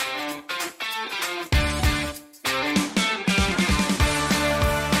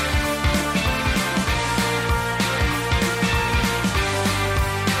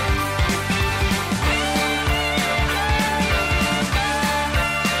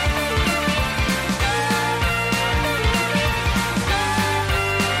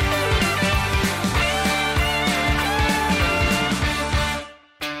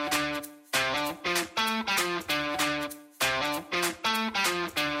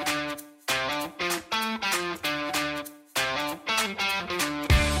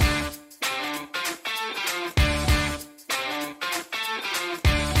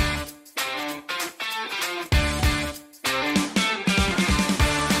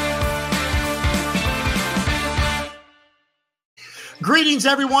Greetings,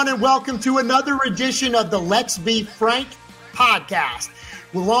 everyone, and welcome to another edition of the Let's Be Frank podcast.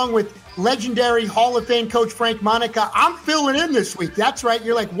 Along with legendary Hall of Fame coach Frank Monica, I'm filling in this week. That's right.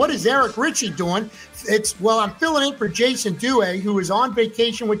 You're like, what is Eric Richey doing? I'm filling in for Jason Dewey, who is on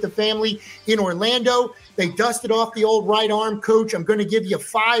vacation with the family in Orlando. They dusted off the old right arm, coach. I'm going to give you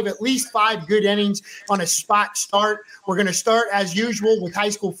at least five good innings on a spot start. We're going to start, as usual, with high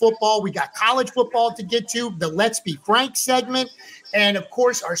school football. We got college football to get to, the Let's Be Frank segment. And, of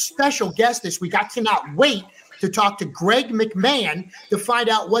course, our special guest this week, I cannot wait to talk to Greg McMahon to find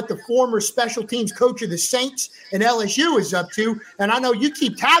out what the former special teams coach of the Saints and LSU is up to. And I know you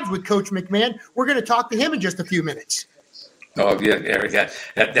keep tabs with Coach McMahon. We're going to talk to him in just a few minutes. Oh, yeah, Eric,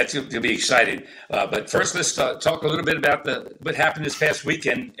 that's going to be exciting. But first, let's talk a little bit about what happened this past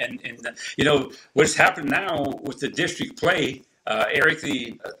weekend. And what's happened now with the district play. Eric,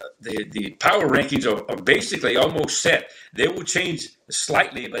 the power rankings are basically almost set. They will change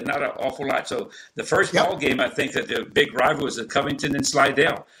slightly, but not an awful lot. So the first ball game, I think that the big rival was Covington and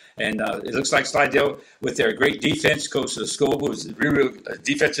Slidell. And it looks like Slidell, with their great defense, Coach Scoble was a real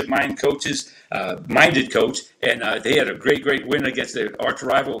defensive-minded coach, and they had a great win against their arch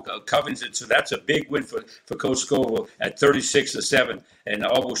rival Covington. So that's a big win for Coach Scoble at 36-7, and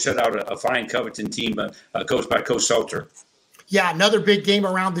almost shut out a fine Covington team coached by Coach Salter. Yeah, another big game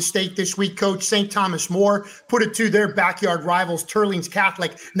around the state this week, Coach. St. Thomas More put it to their backyard rivals, Turlings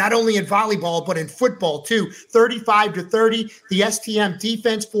Catholic, not only in volleyball, but in football, too. 35-30. The STM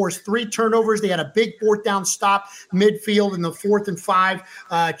defense forced 3 turnovers. They had a big fourth down stop midfield in the 4th and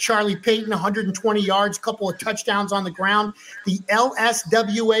 5. Charlie Payton, 120 yards, couple of touchdowns on the ground. The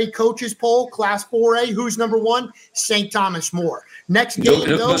LSWA coaches poll, Class 4A, who's number 1? St. Thomas More. Next game,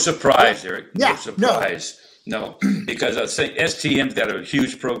 no surprise, Eric. Yeah, no surprise. No, because I think STM's got a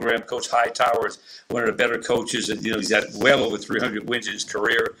huge program. Coach Hightower is one of the better coaches, and he's got well over 300 wins in his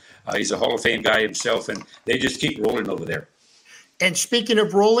career. He's a Hall of Fame guy himself, and they just keep rolling over there. And speaking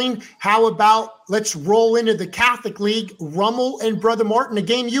of rolling, how about let's roll into the Catholic League, Rummel and Brother Martin, a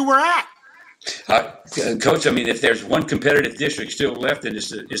game you were at. Coach, I mean, if there's one competitive district still left, then it's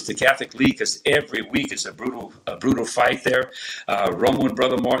the Catholic League, because every week it's a brutal fight there. Rummel and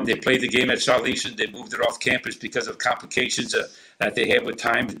Brother Martin, they played the game at Salesian. They moved it off campus because of complications that they had with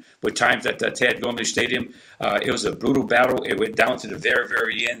times at Tad Gormley Stadium. It was a brutal battle. It went down to the very,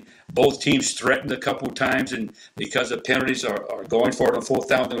 very end. Both teams threatened a couple of times, and because of penalties are going for it on 4th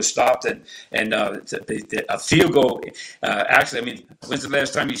down, they were stopped. And a field goal, actually, I mean, when's the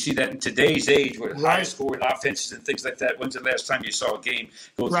last time you see that in today's age with high-scoring offenses and things like that? When's the last time you saw a game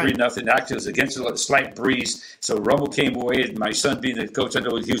go 3-0? Actually, it was against a slight breeze. So Rummel came away, and my son being the coach, I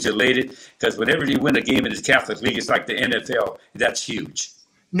know he was elated, because whenever you win a game in the Catholic League, it's like the NFL. That's huge.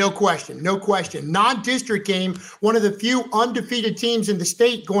 No question. Non-district game, one of the few undefeated teams in the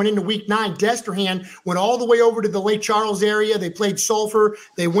state going into week 9. Destrehan went all the way over to the Lake Charles area. They played Sulphur.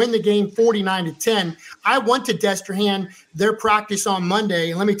 They win the game 49-10. I went to Destrehan, their practice on Monday,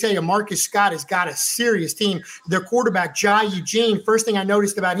 and let me tell you, Marcus Scott has got a serious team. Their quarterback, Jai Eugene, first thing I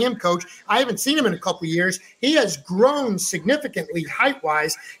noticed about him, Coach, I haven't seen him in a couple of years. He has grown significantly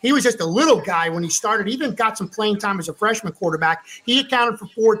height-wise. He was just a little guy when he started. He even got some playing time as a freshman quarterback. He accounted for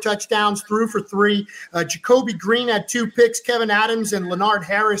 4 touchdowns, threw for 3. Jacoby Green had 2 picks. Kevin Adams and Leonard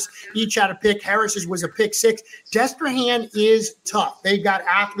Harris each had a pick. Harris's was a pick 6. Destrehan is tough. They've got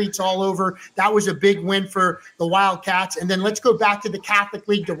athletes all over. That was a big win for the Wildcats. And then let's go back to the Catholic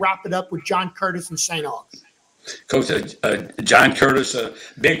League to wrap it up with John Curtis and St. Aug's. Coach, John Curtis, a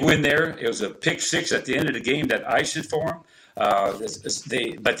big win there. It was a pick 6 at the end of the game that iced it for him.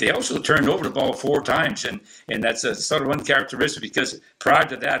 But they also turned over the ball 4 times, and that's a sort of uncharacteristic, because prior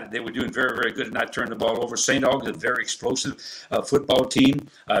to that they were doing very, very good at not turning the ball over. St. Aug's is a very explosive football team.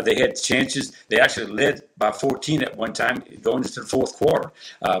 They had chances. They actually led by 14 at one time going into the 4th quarter,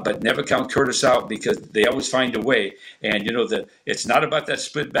 but never count Curtis out, because they always find a way. And it's not about that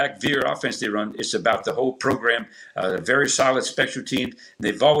split back veer offense they run. It's about the whole program. A very solid special team.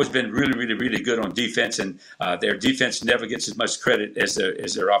 They've always been really, really, really good on defense, and their defense never gets as much credit as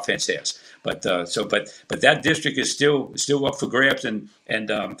their offense has. But that district is still up for grabs, and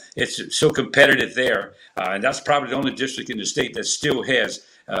it's so competitive there. And that's probably the only district in the state that still has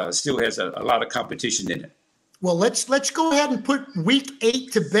a lot of competition in it. Well, let's go ahead and put week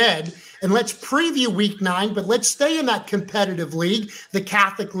 8 to bed, and let's preview week 9, but let's stay in that competitive league, the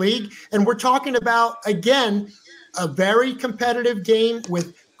Catholic League. And we're talking about, again, a very competitive game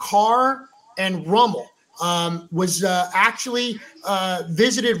with Carr and Rummel. was actually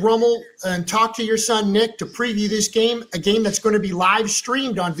visited Rummel and talked to your son, Nick, to preview this game, a game that's going to be live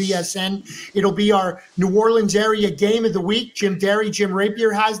streamed on VSN. It'll be our New Orleans area game of the week. Jim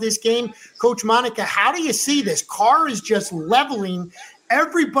Rapier has this game. Coach Monica, how do you see this? Carr is just leveling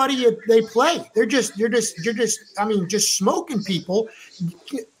everybody they play. They're just smoking people.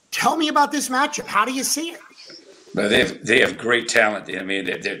 Tell me about this matchup. How do you see it? But they have great talent. I mean,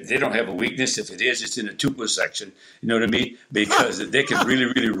 they don't have a weakness. If it is, it's in the tuba section. You know what I mean? Because they can really,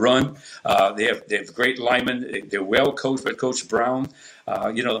 really run. They have great linemen. They're well coached by Coach Brown.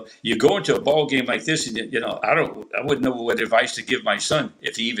 You go into a ball game like this, and I wouldn't know what advice to give my son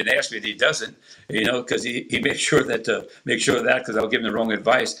if he even asked me, and he doesn't. Because he makes sure that because I'll give him the wrong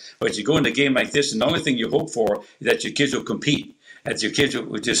advice. But you go into a game like this, and the only thing you hope for is that your kids will compete. That your kids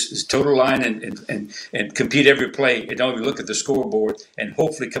would just total line and compete every play and don't even look at the scoreboard and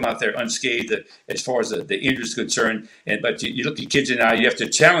hopefully come out there unscathed as far as the injury is concerned. But you look at your kids in the eye, you have to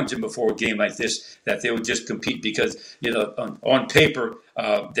challenge them before a game like this that they would just compete because, on paper,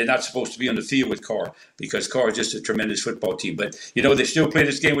 they're not supposed to be on the field with Carr because Carr is just a tremendous football team. But, they still play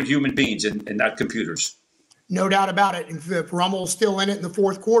this game with human beings and not computers. No doubt about it. If Rummel's still in it in the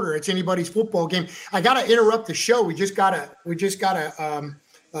fourth quarter, it's anybody's football game. I got to interrupt the show. We just got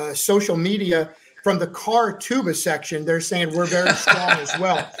a social media from the Carr tuba section. They're saying we're very strong as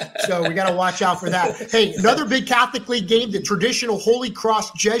well. So we got to watch out for that. Hey, another big Catholic League game, the traditional Holy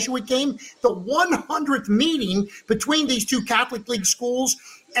Cross Jesuit game, the 100th meeting between these two Catholic League schools.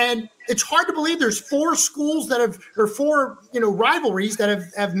 And it's hard to believe there's four rivalries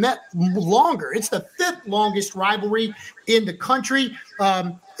that have met longer. It's the fifth longest rivalry in the country.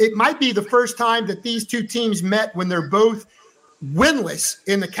 It might be the first time that these two teams met when they're both winless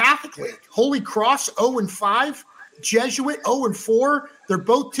in the Catholic League. Holy Cross 0-5, Jesuit 0-4. They're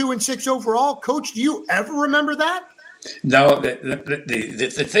both 2-6 overall. Coach, do you ever remember that? No,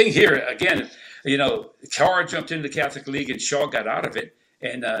 the thing here again, Carr jumped into the Catholic League and Shaw got out of it.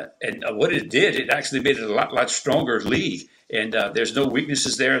 And what it did, it actually made it a lot stronger league. And there's no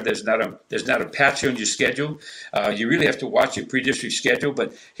weaknesses there. There's not a patch on your schedule. You really have to watch your pre-district schedule.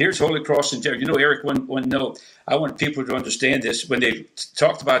 But here's Holy Cross and Jesuit. Eric, one note. I want people to understand this. When they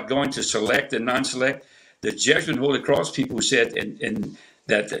talked about going to select and non-select, the Jesuit and Holy Cross people said and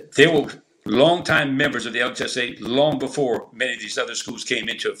that they were longtime members of the LHSA long before many of these other schools came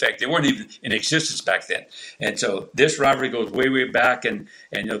into effect. They weren't even in existence back then. And so this rivalry goes way, way back. And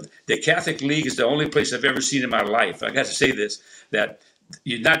the Catholic League is the only place I've ever seen in my life. I got to say this, that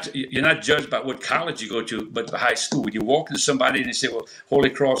you're not judged by what college you go to, but the high school. When you walk into somebody and they say, well, Holy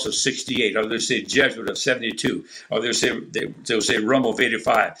Cross of 68, or they'll say Jesuit of 72, or they'll say Rummel of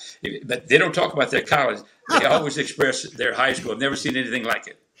 85. But they don't talk about their college. They always express their high school. I've never seen anything like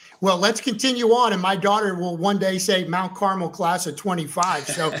it. Well, let's continue on, and my daughter will one day say Mount Carmel class of 25.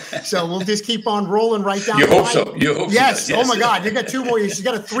 So we'll just keep on rolling right down. You hope so. You hope yes. So. Yes. Oh my God, you got 2 more years. You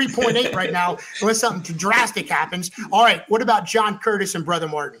got a 3.8 right now, unless something drastic happens. All right. What about John Curtis and Brother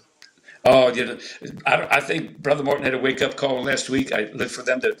Martin? Oh, I think Brother Martin had a wake-up call last week. I looked for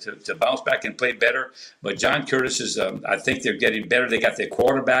them to bounce back and play better. But John Curtis is, I think they're getting better. They got their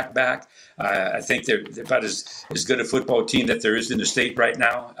quarterback back. I think they're about as good a football team that there is in the state right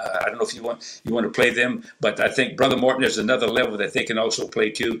now. I don't know if you want to play them, but I think Brother Martin is another level that they can also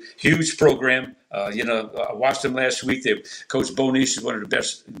play too. Huge program. I watched them last week. Coach Bonish is one of the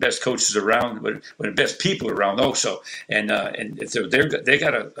best coaches around, one of the best people around also. And so they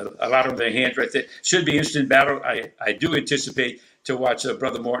got a lot on their hands right there. Should be instant battle. I do anticipate to watch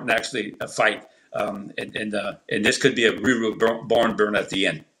Brother Martin actually fight. And this could be a real barn burn at the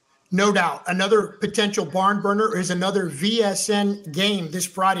end. No doubt. Another potential barn burner is another VSN game this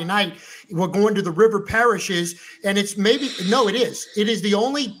Friday night. We're going to the River Parishes, and it is. It is the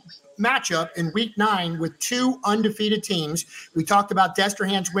only matchup in week 9 with 2 undefeated teams. We talked about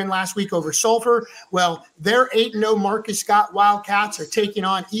Destrehan's win last week over Sulphur. Well, their 8-0 Marcus Scott Wildcats are taking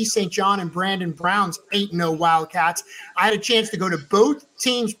on East St. John and Brandon Brown's 8-0 Wildcats. I had a chance to go to both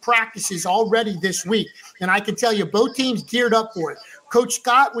teams' practices already this week, and I can tell you both teams geared up for it. Coach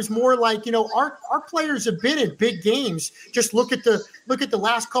Scott was more like, our players have been in big games. Just look at the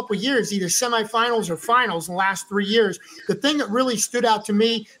last couple of years, either semifinals or finals in the last 3 years. The thing that really stood out to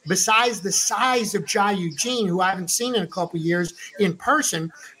me, besides the size of Jai Eugene, who I haven't seen in a couple of years in person,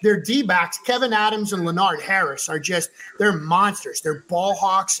 their D-backs, Kevin Adams and Leonard Harris, they're monsters. They're ball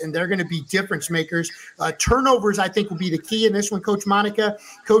hawks, and they're going to be difference makers. Turnovers, I think, will be the key in this one, Coach Monica.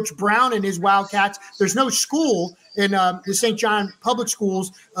 Coach Brown and his Wildcats, there's no school in the St. John Public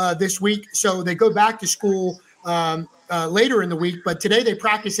Schools this week. So they go back to school later in the week, but today they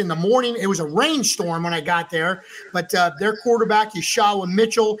practice in the morning. It was a rainstorm when I got there, but their quarterback, Yeshawa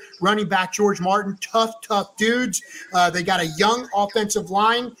Mitchell, running back George Martin, tough dudes. They got a young offensive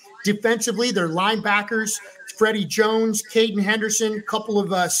line. Defensively, their linebackers, Freddie Jones, Caden Henderson, a couple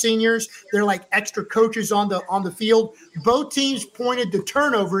of seniors. They're like extra coaches on the field. Both teams pointed to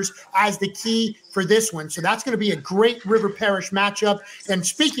turnovers as the key for this one. So that's going to be a great River Parish matchup. And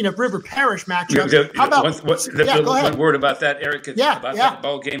speaking of River Parish matchup, how about go ahead. One word about that, Eric? That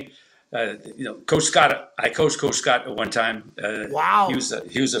ball game. Coach Scott. I coached Coach Scott at one time. Wow. He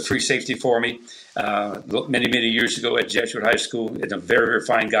was a free safety for me many years ago at Jesuit High School. And a very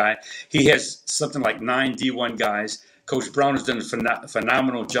fine guy. He has something like 9 D1 guys. Coach Brown has done a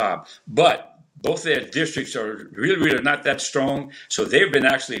phenomenal job, but both their districts are really not that strong. So they've been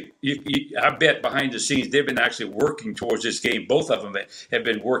actually, I bet behind the scenes, they've been actually working towards this game. Both of them have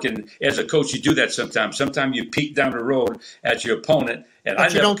been working. As a coach, you do that sometimes. Sometimes you peek down the road at your opponent. And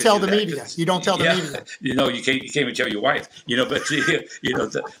but you don't tell the media. You don't tell the media. You can't even tell your wife.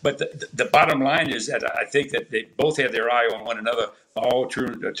 But the bottom line is that I think that they both have their eye on one another all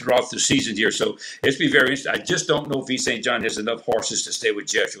throughout the season here. So it's be very interesting. I just don't know if East St. John has enough horses to stay with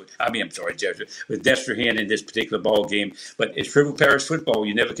Jesuit. With Destrehan in this particular ball game. But it's River Parish football.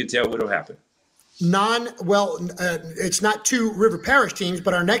 You never can tell what will happen. It's not 2 River Parish teams,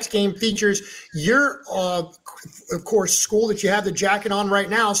 but our next game features your, of course, school that you have the jacket on right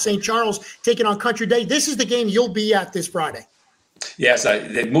now, St. Charles, taking on Country Day. This is the game you'll be at this Friday. Yes,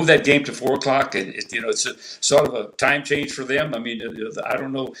 they moved that game to 4:00, and it's a sort of a time change for them. I mean, I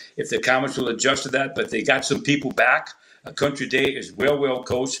don't know if the Comets will adjust to that, but they got some people back. Country Day is well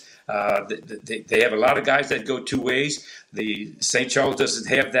coached. They have a lot of guys that go 2 ways. The St. Charles doesn't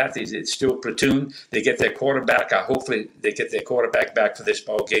have that. It's still platoon. They get their quarterback. Hopefully they get their quarterback back for this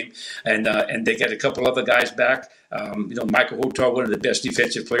ball game, and they get a couple other guys back. Michael Hotar, one of the best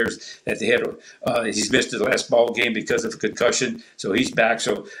defensive players that they had. He's missed the last ball game because of a concussion, so he's back.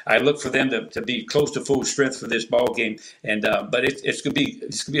 So I look for them to be close to full strength for this ball game. And but it's gonna be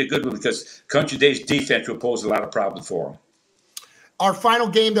a good one because Country Day's defense will pose a lot of problems for them. Our final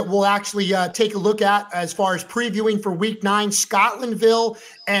game that we'll actually take a look at as far as previewing for Week 9, Scotlandville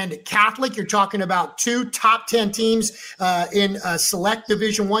and Catholic. You're talking about 2 top 10 teams in select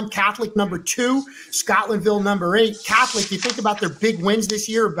Division I. Catholic number 2, Scotlandville number 8. Catholic, you think about their big wins this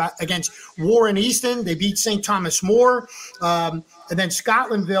year against Warren Easton. They beat St. Thomas More. And then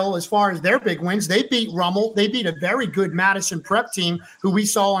Scotlandville, as far as their big wins, they beat Rummel. They beat a very good Madison Prep team who we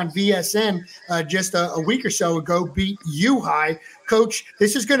saw on VSN just a week or so ago, beat U-High. Coach,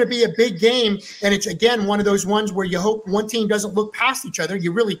 this is going to be a big game, and it's, again, one of those ones where you hope one team doesn't look past each other.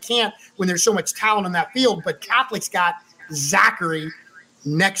 You really can't when there's so much talent on that field, but Catholic's got Zachary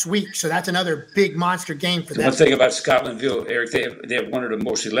next week, so that's another big monster game for them. One thing about Scotlandville, Eric, they have one of the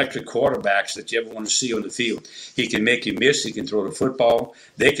most electric quarterbacks that you ever want to see on the field. He can make you miss. He can throw the football.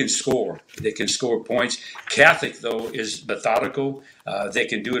 They can score. They can score points. Catholic, though, is methodical. They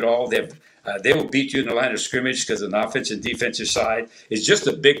can do it all. They will beat you in the line of scrimmage because on the offensive and defensive side, it's just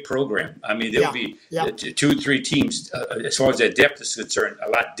a big program. I mean, there'll be 2 or 3 teams, as far as their depth is concerned, a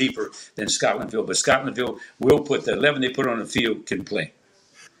lot deeper than Scotlandville. But Scotlandville will put the 11 they put on the field can play.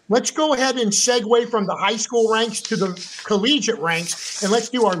 Let's go ahead and segue from the high school ranks to the collegiate ranks, and let's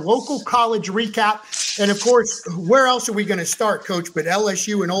do our local college recap. And, of course, where else are we going to start, Coach, but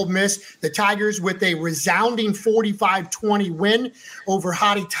LSU and Ole Miss, the Tigers with a resounding 45-20 win over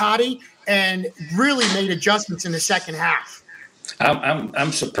Hotty Toddy and really made adjustments in the second half.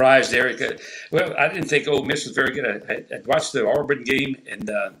 I'm surprised, Eric. Well, I didn't think Ole Miss was very good. I watched the Auburn game, and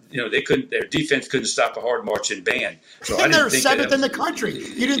their defense couldn't stop a hard marching band. So I didn't think they're 7th in the country.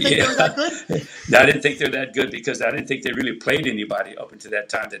 You didn't think they were that good? No, I didn't think they're that good because I didn't think they really played anybody up until that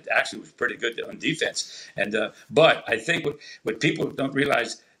time that actually was pretty good on defense. And but I think what people don't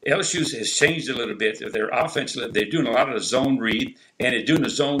realize, LSU has changed a little bit. Their offense, they're doing a lot of the zone read, and they're doing the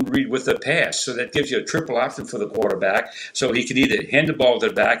zone read with the pass. So that gives you a triple option for the quarterback. So he can either hand the ball to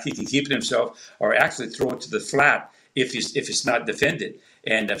the back, he can keep it himself, or actually throw it to the flat if it's not defended.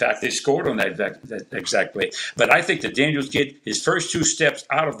 And in fact, they scored on that exact play. But I think that Daniels kid, his first 2 steps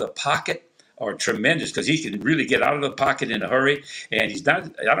out of the pocket are tremendous because he can really get out of the pocket in a hurry. And he's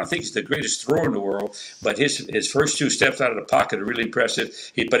not, I don't think he's the greatest thrower in the world, but his first 2 steps out of the pocket are really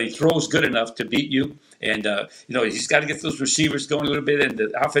impressive. But he throws good enough to beat you. And, he's got to get those receivers going a little bit in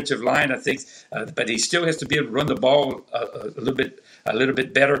the offensive line, I think. But he still has to be able to run the ball a little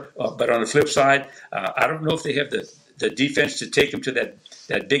bit better. But on the flip side, I don't know if they have the defense to take him to that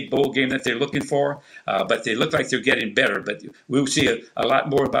that big bowl game that they're looking for. But they look like they're getting better. But we'll see a lot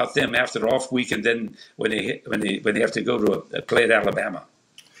more about them after the off week, and then when they have to go to a play at Alabama.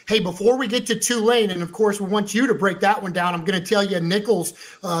 Hey, before we get to Tulane, and of course we want you to break that one down, I'm going to tell you Nichols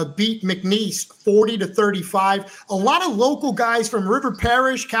beat McNeese 40-35. A lot of local guys from River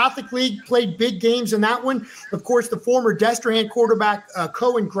Parish Catholic League played big games in that one. Of course, the former Destrehan quarterback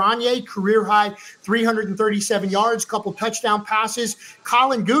Cohen Grenier, career high 337 yards, couple touchdown passes.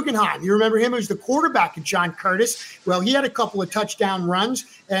 Colin Guggenheim, you remember him, who's the quarterback at John Curtis. Well, he had a couple of touchdown runs,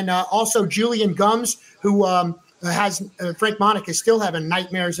 and also Julian Gums, who has Frank Monica still having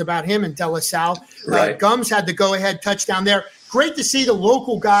nightmares about him in De La Salle. Right. Gums had the go-ahead touchdown there. Great to see the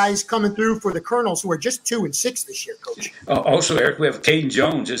local guys coming through for the Colonels, who are just 2-6 this year, Coach. Also, Eric, we have Caden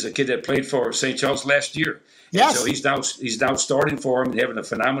Jones, is a kid that played for St. Charles last year. Yes. So he's now starting for him and having a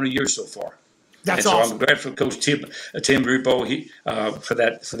phenomenal year so far. That's and so awesome. I'm glad for Coach Tim Rubo for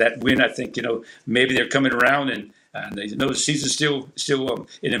that win. I think maybe they're coming around and the season's still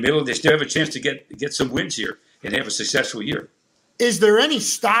in the middle. They still have a chance to get some wins here and have a successful year. Is there any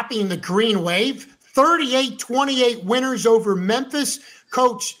stopping the Green Wave? 38-28 winners over Memphis.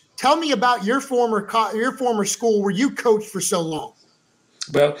 Coach, tell me about your former school where you coached for so long.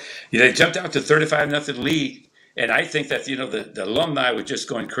 Well, they jumped out to 35-0 lead, and I think that the alumni were just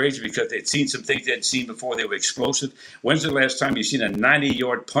going crazy because they'd seen some things they hadn't seen before. They were explosive. When's the last time you've seen a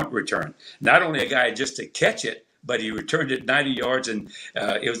 90-yard punt return? Not only a guy just to catch it, but he returned it 90 yards, and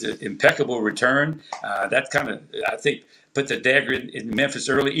it was an impeccable return. That kind of, I think, put the dagger in Memphis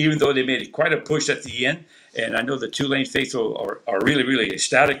early, even though they made quite a push at the end. And I know the Tulane faithful are really, really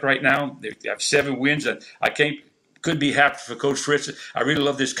ecstatic right now. They have 7 wins, and couldn't be happy for Coach Fritz. I really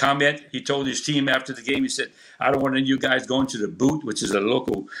love this comment. He told his team after the game, he said, "I don't want any of you guys going to the Boot," which is a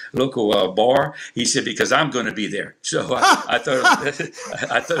local bar. He said, "because I'm going to be there." So I thought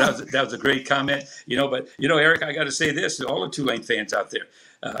that was a great comment. But Eric, I got to say this to all the Tulane fans out there.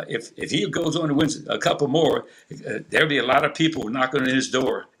 If he goes on and wins a couple more, there'll be a lot of people knocking on his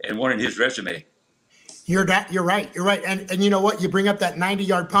door and wanting his resume. You're right. And you know what? You bring up that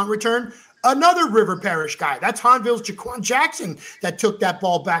 90-yard punt return. Another River Parish guy. That's Hanville's Jaquan Jackson that took that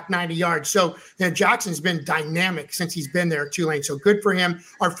ball back 90 yards. So Jackson's been dynamic since he's been there at Tulane. So good for him.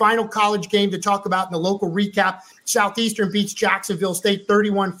 Our final college game to talk about in the local recap. Southeastern beats Jacksonville State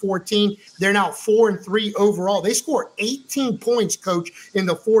 31-14. They're now 4-3 overall. They scored 18 points, Coach, in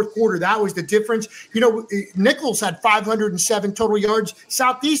the fourth quarter. That was the difference. Nichols had 507 total yards.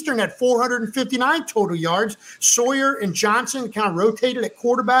 Southeastern had 459 total yards. Sawyer and Johnson kind of rotated at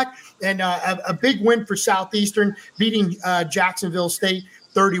quarterback. And a big win for Southeastern, beating Jacksonville State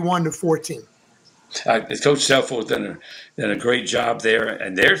 31-14. Coach Selfo's done a great job there,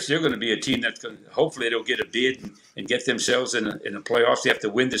 and they're still going to be a team that's going to, hopefully they'll get a bid and get themselves in the playoffs. They have to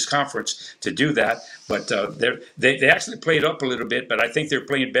win this conference to do that, but they actually played up a little bit, but I think they're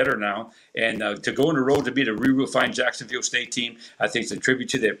playing better now. And to go on the road to beat a real fine Jacksonville State team, I think it's a tribute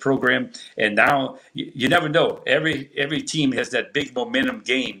to their program. And now you never know. Every team has that big momentum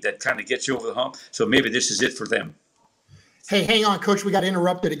game that kind of gets you over the hump. So maybe this is it for them. Hey, hang on, Coach. We got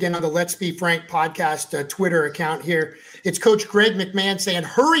interrupted again on the Let's Be Frank podcast Twitter account here. It's Coach Greg McMahon saying,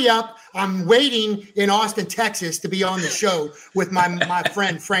 "Hurry up. I'm waiting in Austin, Texas to be on the show with my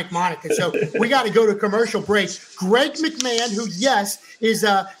friend Frank Monica." So we got to go to commercial break. Greg McMahon, who, yes, is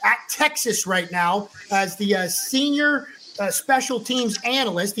at Texas right now as the senior special teams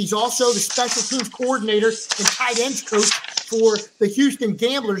analyst. He's also the special teams coordinator and tight ends coach for the Houston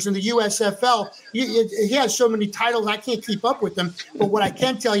Gamblers in the USFL. He has so many titles, I can't keep up with them. But what I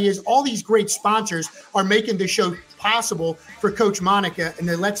can tell you is all these great sponsors are making this show possible for Coach Monica and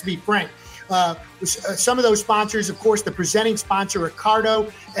the Let's Be Frank. Some of those sponsors, of course, the presenting sponsor,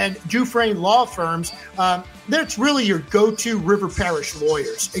 Ricardo and Dufresne Law Firms. That's really your go-to River Parish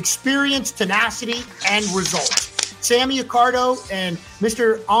lawyers. Experience, tenacity, and results. Sammy Accardo and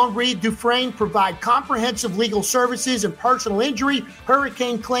Mr. Henri Dufresne provide comprehensive legal services in personal injury,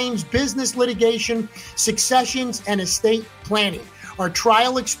 hurricane claims, business litigation, successions, and estate planning. Our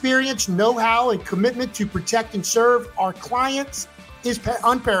trial experience, know-how, and commitment to protect and serve our clients is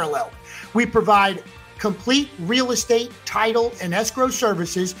unparalleled. We provide complete real estate, title, and escrow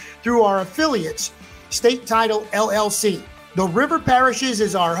services through our affiliates, State Title LLC. The River Parishes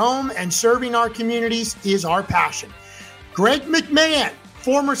is our home, and serving our communities is our passion. Greg McMahon,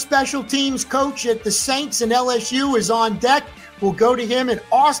 former special teams coach at the Saints and LSU, is on deck. We'll go to him in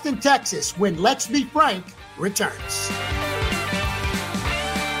Austin, Texas, when Let's Be Frank returns.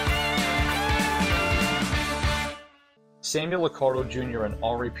 Samuel Liccardo Jr. and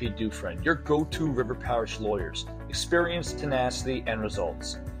Henri P. Dufresne, your go-to River Parish lawyers. Experience, tenacity, and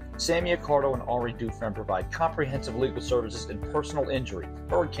results. Sammy Liccardo and Henri Dufresne provide comprehensive legal services in personal injury,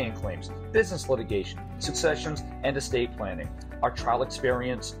 hurricane claims, business litigation, successions, and estate planning. Our trial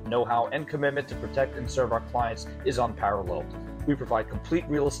experience, know-how, and commitment to protect and serve our clients is unparalleled. We provide complete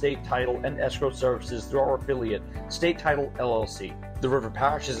real estate, title, and escrow services through our affiliate, State Title LLC. The River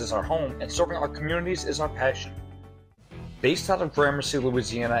Parishes is our home, and serving our communities is our passion. Based out of Gramercy,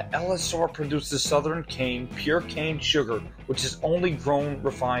 Louisiana, LSR produces Southern cane, pure cane sugar, which is only grown,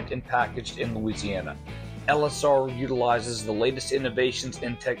 refined, and packaged in Louisiana. LSR utilizes the latest innovations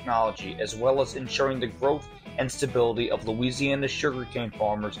in technology, as well as ensuring the growth and stability of Louisiana sugarcane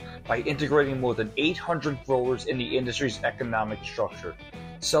farmers by integrating more than 800 growers in the industry's economic structure.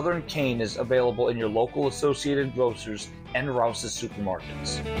 Southern cane is available in your local Associated Grocers and Rouse's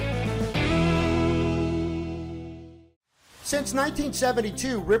supermarkets. Since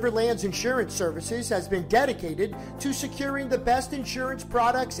 1972, Riverlands Insurance Services has been dedicated to securing the best insurance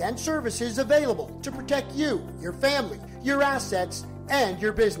products and services available to protect you, your family, your assets, and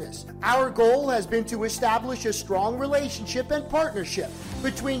your business. Our goal has been to establish a strong relationship and partnership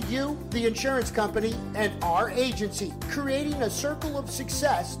between you, the insurance company, and our agency, creating a circle of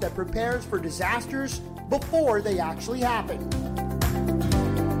success that prepares for disasters before they actually happen.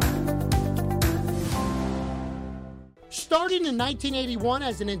 Starting in 1981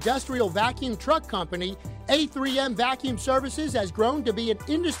 as an industrial vacuum truck company, A3M Vacuum Services has grown to be an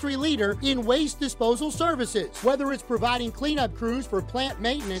industry leader in waste disposal services. Whether it's providing cleanup crews for plant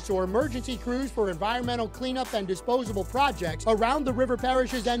maintenance or emergency crews for environmental cleanup and disposable projects around the river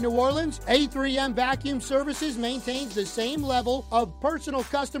parishes and New Orleans, A3M Vacuum Services maintains the same level of personal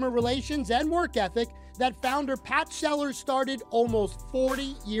customer relations and work ethic that founder Pat Sellers started almost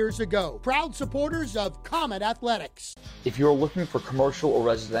 40 years ago. Proud supporters of Comet Athletics. If you're looking for commercial or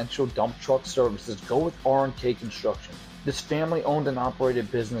residential dump truck services, go with R&K Construction. This family-owned and operated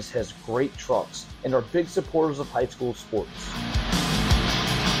business has great trucks and are big supporters of high school sports.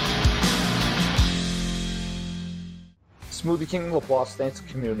 Smoothie King LaPlace thanks the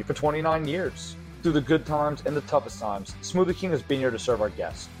community for 29 years. Through the good times and the toughest times, Smoothie King has been here to serve our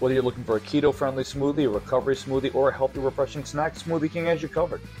guests. Whether you're looking for a keto-friendly smoothie, a recovery smoothie, or a healthy, refreshing snack, Smoothie King has you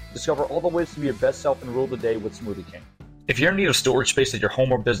covered. Discover all the ways to be your best self and rule the day with Smoothie King. If you're in need of storage space at your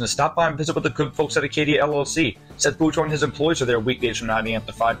home or business, stop by and visit with the good folks at Acadia LLC. Seth Bouchard and his employees are there weekdays from 9 a.m.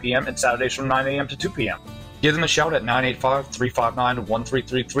 to 5 p.m. and Saturdays from 9 a.m. to 2 p.m. Give them a shout at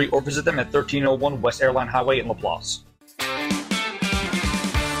 985-359-1333 or visit them at 1301 West Airline Highway in LaPlace.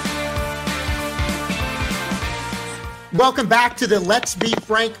 Welcome back to the Let's Be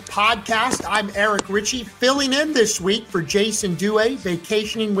Frank podcast. I'm Eric Richey, filling in this week for Jason Dewey,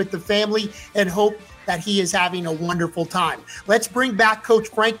 vacationing with the family, and hope that he is having a wonderful time. Let's bring back Coach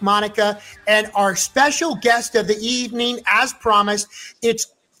Frank Monica and our special guest of the evening, as promised. It's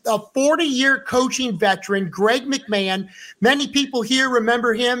a 40-year coaching veteran, Greg McMahon. Many people here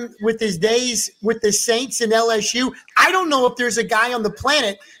remember him with his days with the Saints and LSU. I don't know if there's a guy on the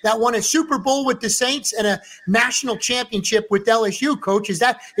planet that won a Super Bowl with the Saints and a national championship with LSU, Coach. Is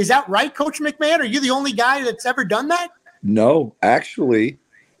that right, Coach McMahon? Are you the only guy that's ever done that? No, actually,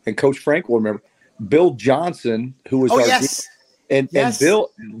 and Coach Frank will remember, Bill Johnson, who was and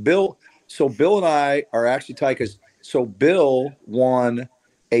Bill. So Bill and I are actually tied because Bill won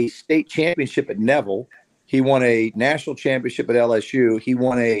a state championship at Neville. He won a national championship at LSU. He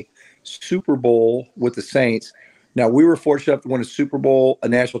won a Super Bowl with the Saints. Now, we were fortunate enough to win a Super Bowl, a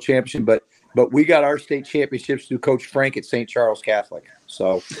national championship, but we got our state championships through Coach Frank at St. Charles Catholic.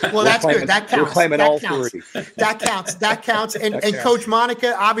 So, well, that's good. That counts. We're claiming all three. That counts. And Coach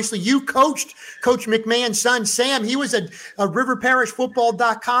Monica, obviously, you coached Coach McMahon's son, Sam. He was a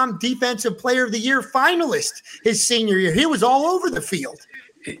RiverParishFootball.com Defensive Player of the Year finalist his senior year. He was all over the field.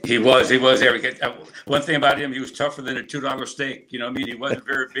 He was, Eric. One thing about him, he was tougher than a $2 steak. He wasn't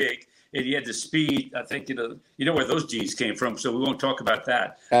very big, and he had the speed. I think, you know where those genes came from, so we won't talk about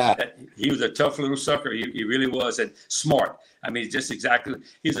that. He was a tough little sucker. He really was, and smart. I mean, just exactly.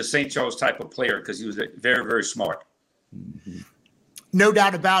 He's a St. Charles type of player because he was very, very smart. Mm-hmm. No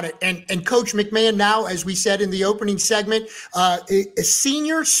doubt about it. And Coach McMahon now, as we said in the opening segment, a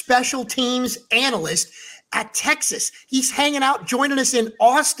senior special teams analyst at Texas. He's hanging out, joining us in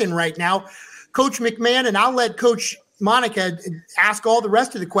Austin right now. Coach McMahon, and I'll let Coach Monica ask all the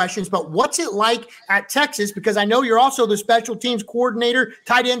rest of the questions, but what's it like at Texas? Because I know you're also the special teams coordinator,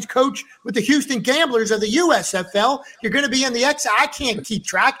 tight ends coach with the Houston Gamblers of the USFL. You're going to be in the I can't keep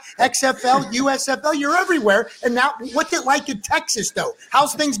track. XFL, USFL, you're everywhere. And now what's it like in Texas, though?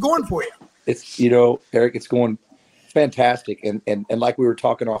 How's things going for you? It's, Eric, it's going fantastic. And like we were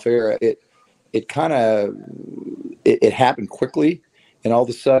talking off air, it kind of it happened quickly, and all of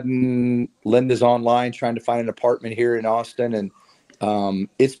a sudden Linda's online trying to find an apartment here in Austin, and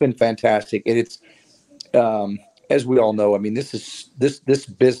it's been fantastic. And it's as we all know, I mean, this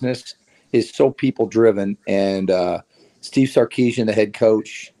business is so people driven, and Steve Sarkisian, the head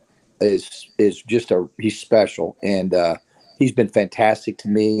coach, is just he's special, and he's been fantastic to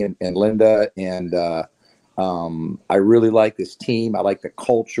me and Linda, and I really like this team. I like the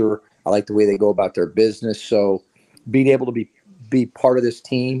culture. I like the way they go about their business. So being able to be part of this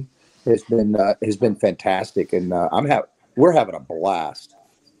team has been fantastic, and we're having a blast.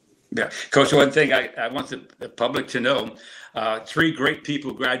 Yeah, Coach, one thing I want the public to know, 3 great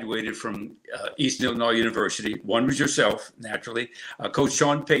people graduated from Eastern Illinois University. One was yourself, naturally, Coach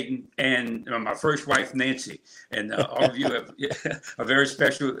Sean Payton, and my first wife, Nancy. And all of you are very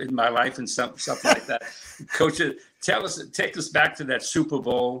special in my life and something like that. Coach, take us back to that Super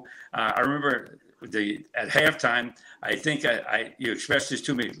Bowl. I remember at halftime, I think you expressed this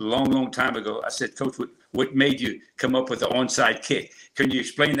to me a long time ago. I said, Coach, what made you come up with the onside kick? Can you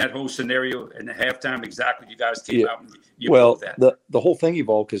explain that whole scenario in the halftime exactly? You guys came out and you pulled that. The whole thing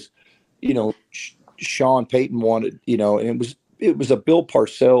evolved because, Sean Payton wanted, and it was a Bill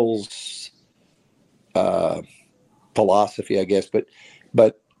Parcells philosophy, I guess, but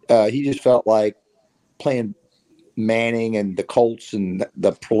he just felt like playing Manning and the Colts and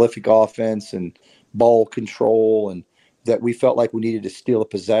the prolific offense and ball control, and that we felt like we needed to steal a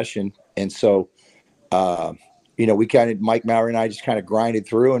possession. And so, Mike Maury and I just kind of grinded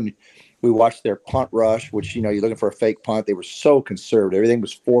through, and we watched their punt rush, which, you're looking for a fake punt. They were so conservative. Everything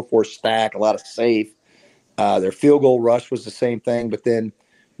was 4-4 stack, a lot of safe. Their field goal rush was the same thing. But then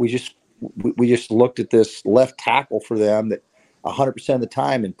we just looked at this left tackle for them that 100% of the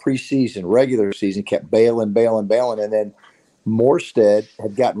time in preseason, regular season, kept bailing. And then Morstead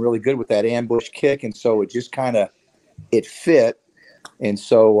had gotten really good with that ambush kick. And so it just it fit. And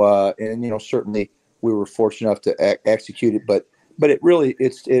so, certainly we were fortunate enough to execute it, but it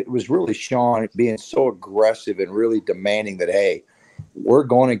was really Sean being so aggressive and really demanding that, hey, we're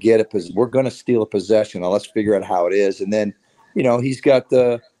going to steal a possession. Now let's figure out how it is. And then, he's got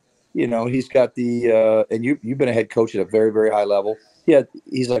the, and you've been a head coach at a very, very high level. Yeah.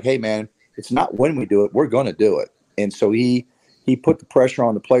 He's like, hey man, it's not when we do it, we're going to do it. And so he put the pressure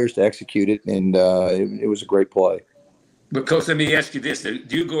on the players to execute it. And it was a great play. But Coach, let me ask you this: do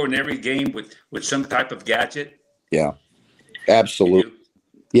you go in every game with some type of gadget? Yeah, absolutely.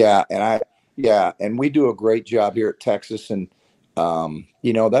 Yeah, and we do a great job here at Texas, and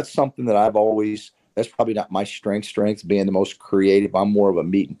that's something that that's probably not my strength being the most creative. I'm more of a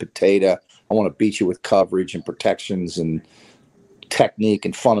meat and potato. I want to beat you with coverage and protections and technique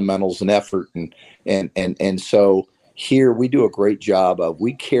and fundamentals and effort, and so here we do a great job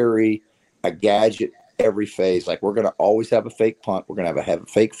we carry a gadget every phase. Like, we're going to always have a fake punt. We're going to have a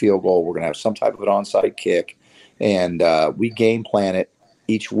fake field goal. We're going to have some type of an onside kick, and we game plan it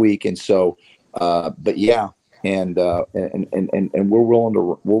each week. And so, but yeah, and we're willing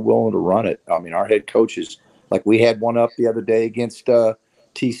to run it. I mean, our head coaches, like, we had one up the other day against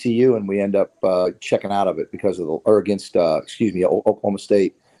TCU, and we end up checking out of it against Oklahoma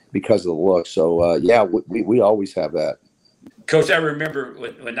State because of the look. So we always have that. Coach, I remember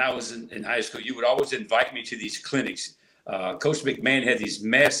when I was in high school, you would always invite me to these clinics. Coach McMahon had these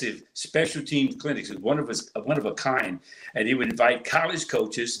massive special team clinics, one of a kind, and he would invite college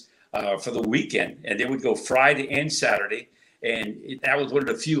coaches for the weekend, and they would go Friday and Saturday. And that was one of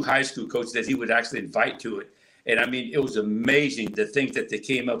the few high school coaches that he would actually invite to it. And I mean, it was amazing the things that they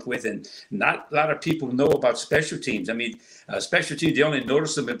came up with, and not a lot of people know about special teams. I mean, special teams, they only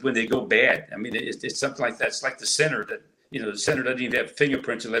notice them when they go bad. I mean, it's something like that. It's like the center that. The center doesn't even have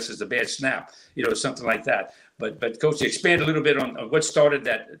fingerprints unless it's a bad snap, something like that. But Coach, expand a little bit on what started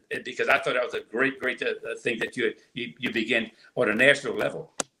that, because I thought that was a great thing that you began on a national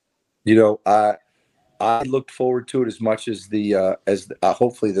level. I looked forward to it as much as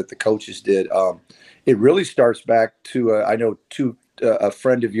hopefully that the coaches did. It really starts back to I know a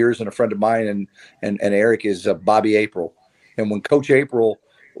friend of yours and a friend of mine and Eric is Bobby April, and when Coach April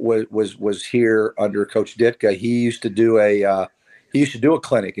was here under Coach Ditka, he used to do a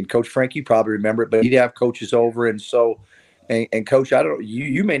clinic, and Coach Frank, you probably remember it, but he'd have coaches over. And so, and Coach, I don't,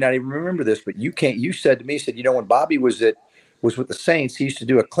 you may not even remember this, but you said to me, when Bobby was with the Saints, he used to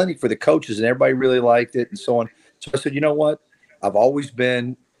do a clinic for the coaches, and everybody really liked it and so on. So I said, you know what? I've always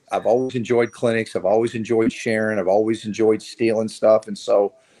enjoyed clinics. I've always enjoyed sharing. I've always enjoyed stealing stuff. And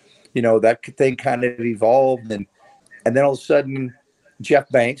so, that thing kind of evolved, and then all of a sudden, Jeff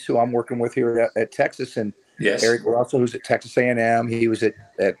Banks, who I'm working with here at Texas, and Yes. Eric Russell, who's at Texas A&M. He was at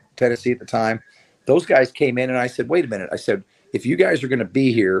Tennessee at the time. Those guys came in, and I said, wait a minute. I said, if you guys are going to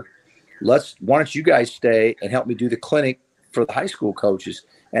be here, why don't you guys stay and help me do the clinic for the high school coaches?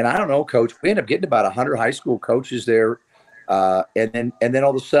 And I don't know, Coach, we ended up getting about 100 high school coaches there. And then all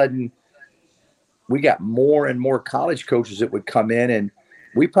of a sudden, we got more and more college coaches that would come in, and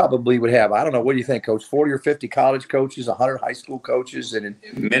we probably would have, I don't know, what do you think, Coach, 40 or 50 college coaches, 100 high school coaches, and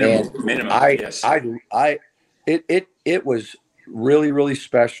minimum. Yes. It was really, really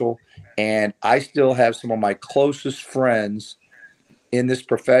special, and I still have some of my closest friends in this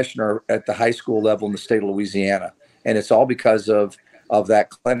profession are at the high school level in the state of Louisiana, and it's all because of that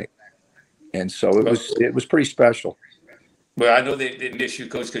clinic, and so it was pretty special. Well, I know they miss you,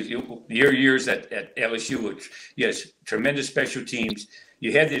 Coach, because your years at LSU, you had tremendous special teams.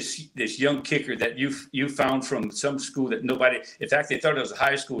 You had this young kicker that you found from some school that nobody. In fact, they thought it was a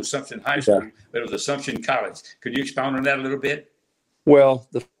high school, Assumption High School, but it was Assumption College. Could you expound on that a little bit? Well,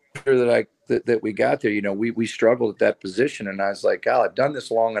 the year that we got there, we struggled at that position, and I was like, God, I've done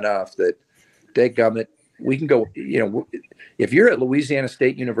this long enough that, dadgummit, we can go. If you're at Louisiana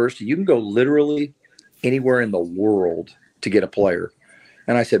State University, you can go literally anywhere in the world to get a player.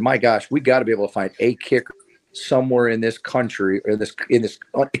 And I said, my gosh, we got to be able to find a kicker somewhere in this country or in this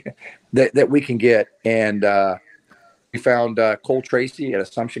that we can get. And we found Cole Tracy at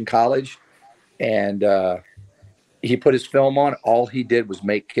Assumption College, and he put his film on. All he did was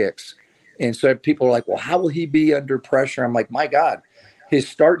make kicks. And so people are like, well, how will he be under pressure? I'm like, my God, his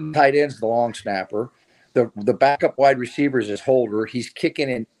starting tight end's the long snapper. The backup wide receiver is his holder. He's kicking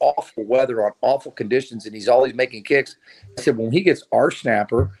in awful weather on awful conditions, and he's always making kicks. I said, when he gets our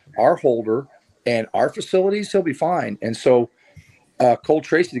snapper, our holder, and our facilities, he'll be fine. And so Cole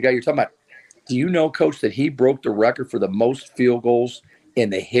Tracy, the guy you're talking about, do you know, Coach, that he broke the record for the most field goals in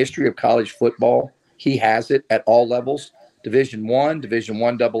the history of college football? He has it at all levels, Division I, Division I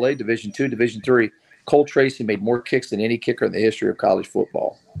AA, Division II, Division III. Cole Tracy made more kicks than any kicker in the history of college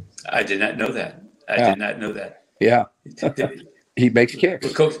football. I did not know that. I did not know that. Yeah. He makes kicks.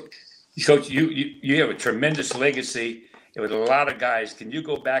 Well, Coach, you have a tremendous legacy with a lot of guys. Can you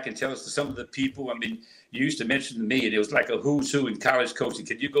go back and tell us some of the people? I mean, you used to mention to me, and it was like a who's who in college coaching.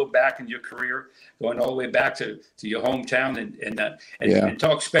 Can you go back in your career, going all the way back to your hometown and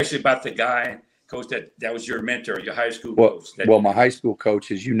talk especially about the guy, Coach, that was your mentor, your high school coach? My high school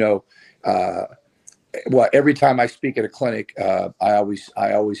coach, as you know, every time I speak at a clinic, I always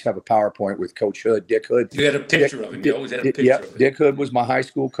have a PowerPoint with Coach Hood, Dick Hood. You had a picture of him. You always had a picture of him. Dick Hood was my high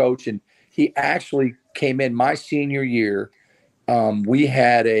school coach, and he actually came in my senior year. We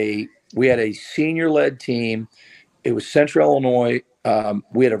had a senior-led team. It was Central Illinois.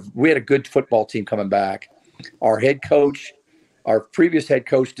 We had a good football team coming back. Our previous head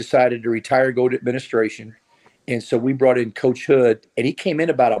coach decided to retire, go to administration, and so we brought in Coach Hood, and he came in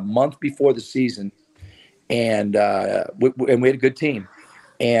about a month before the season. And we had a good team,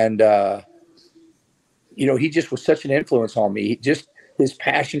 and he just was such an influence on me. His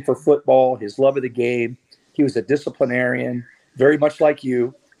passion for football, his love of the game. He was a disciplinarian, very much like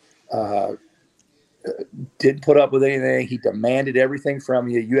you. Didn't put up with anything. He demanded everything from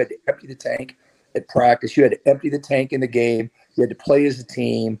you. You had to empty the tank at practice. You had to empty the tank in the game. You had to play as a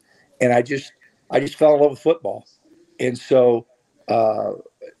team. And I just fell in love with football. And so. I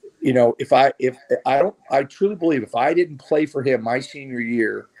truly believe if I didn't play for him my senior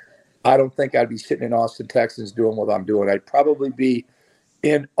year, I don't think I'd be sitting in Austin, Texas doing what I'm doing. I'd probably be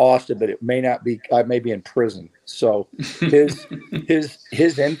in Austin, but it may not be, I may be in prison. So his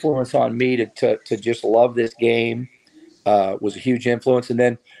influence on me to just love this game was a huge influence. And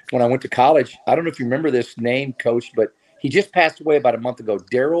then when I went to college, I don't know if you remember this name, Coach, but he just passed away about a month ago,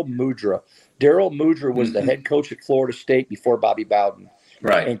 Darrell Mudra. Darrell Mudra was the head coach at Florida State before Bobby Bowden.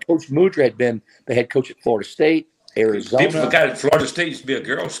 Right. And Coach Mudra had been the head coach at Florida State, Arizona. People forgot Florida State used to be a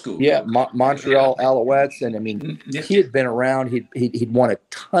girls' school. Yeah, Montreal Alouettes. And, I mean, he had been around. He'd won a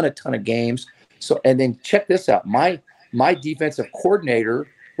ton of games. So, and then check this out. My defensive coordinator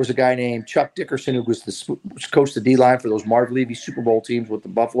was a guy named Chuck Dickerson, who was coached the D-line for those Marv Levy Super Bowl teams with the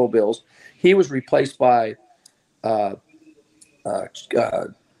Buffalo Bills. He was replaced by John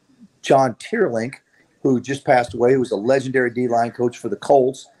Tierlink, who just passed away, who was a legendary D-line coach for the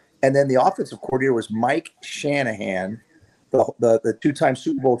Colts. And then the offensive coordinator was Mike Shanahan, the two-time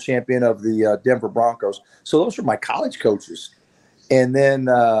Super Bowl champion of the Denver Broncos. So those were my college coaches. And then in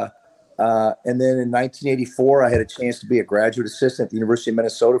 1984, I had a chance to be a graduate assistant at the University of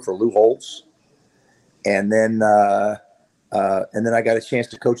Minnesota for Lou Holtz. And then I got a chance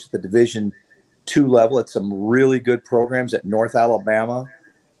to coach at the Division II level at some really good programs at North Alabama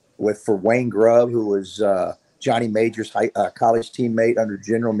for Wayne Grubb, who was Johnny Major's college teammate under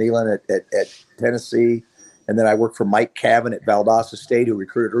General Nealon at Tennessee. And then I worked for Mike Cavan at Valdosta State, who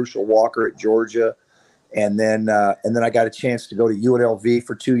recruited Herschel Walker at Georgia. And then I got a chance to go to UNLV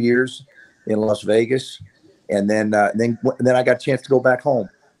for 2 years in Las Vegas. And then I got a chance to go back home.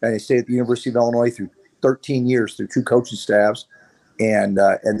 And I stayed at the University of Illinois through 13 years through 2 coaching staffs. And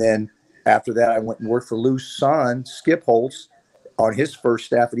then after that, I went and worked for Lou's son, Skip Holtz, on his first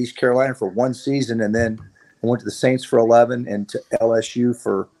staff at East Carolina for 1 season. And then I went to the Saints for 11 and to LSU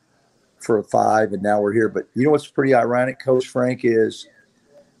for 5. And now we're here. But you know what's pretty ironic, Coach Frank, is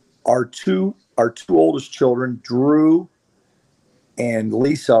our two oldest children, Drew and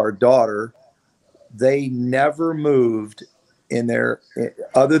Lisa, our daughter, they never moved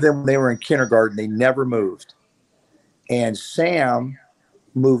other than when they were in kindergarten, they never moved. And Sam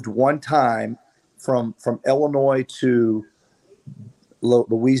moved one time from Illinois to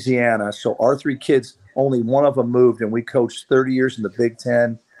Louisiana. So our 3 kids, only one of them moved, and we coached 30 years in the Big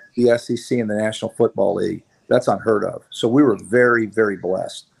Ten, the SEC, and the National Football League. That's unheard of. So we were very, very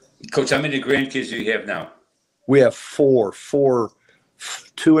blessed. Coach, how many grandkids do you have now? We have 4,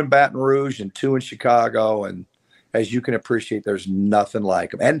 2 in Baton Rouge and 2 in Chicago. And as you can appreciate, there's nothing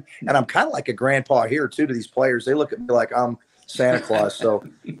like them. And I'm kind of like a grandpa here too to these players. They look at me like I'm Santa Claus. So,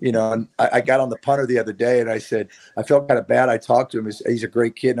 and I got on the punter the other day and I said, I felt kind of bad. I talked to him. He's a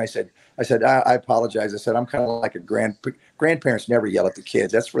great kid. And I said, I apologize. I said, I'm kind of like a grandparents never yell at the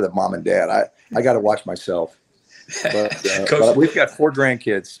kids. That's for the mom and dad. I got to watch myself. But, but we've got 4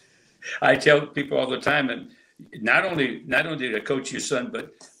 grandkids. I tell people all the time, and not only did I coach your son,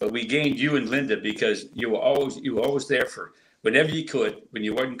 but we gained you and Linda because you were always there for whenever you could. When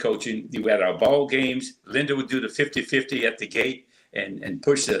you weren't coaching, you had our ball games. Linda would do the 50-50 at the gate and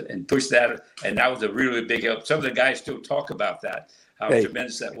push that, and that was a really big help. Some of the guys still talk about that, how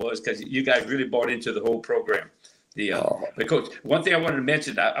tremendous that was, because you guys really bought into the whole program. But Coach, one thing I wanted to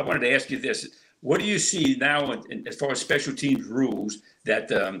mention, I wanted to ask you this. What do you see now as far as special teams rules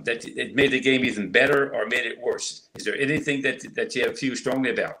that it made the game even better or made it worse? Is there anything that you feel strongly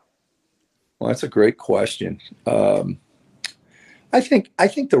about? Well, that's a great question. I think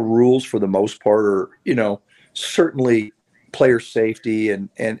the rules for the most part are, certainly player safety and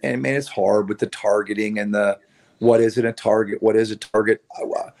man, it's hard with the targeting and what is it a target? What is a target?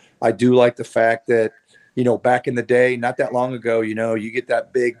 I do like the fact that, back in the day, not that long ago, you get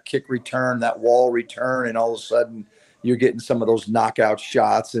that big kick return, that wall return, and all of a sudden you're getting some of those knockout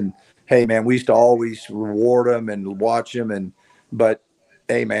shots. And hey, man, we used to always reward them and watch them. But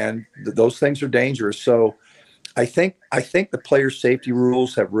hey, man, those things are dangerous. So I think the player safety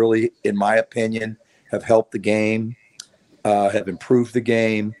rules have really, in my opinion, have helped the game, have improved the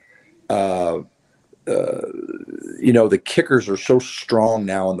game. The kickers are so strong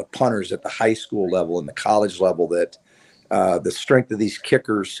now, and the punters at the high school level and the college level that the strength of these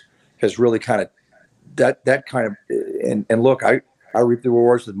kickers has really kind of and look, I reap the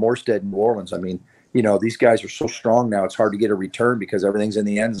rewards with Morstead in New Orleans. I mean, these guys are so strong now, it's hard to get a return because everything's in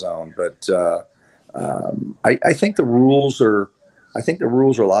the end zone. But I think the rules are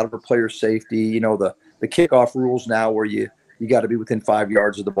a lot of player safety. The kickoff rules now where you got to be within 5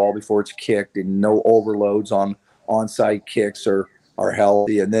 yards of the ball before it's kicked, and no overloads on onside kicks are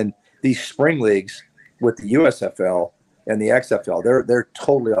healthy. And then these spring leagues with the USFL and the XFL, they're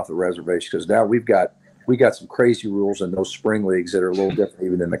totally off the reservation because now we got some crazy rules in those spring leagues that are a little different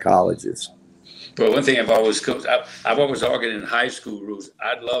even than the colleges. Well, one thing I've always argued in high school rules.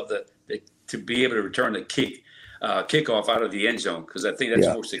 I'd love to be able to return a kickoff out of the end zone, because I think that's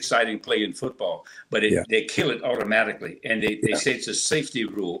the most exciting play in football. But they kill it automatically, and they say it's a safety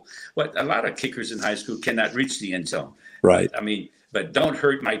rule. But a lot of kickers in high school cannot reach the end zone. Right. I mean, but don't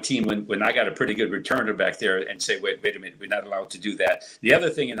hurt my team when I got a pretty good returner back there and say, wait a minute, we're not allowed to do that. The other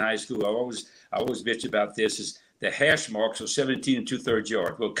thing in high school, I always bitch about this, is the hash marks are 17 2/3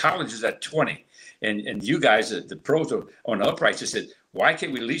 yards. Well, college is at 20. And you guys, the pros are on uprights, said, why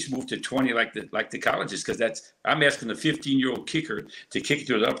can't we at least move to 20 like the colleges? Because I'm asking the 15-year-old kicker to kick it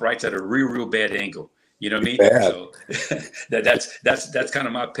to the uprights at a real bad angle. You know what I mean? Bad. So that's kind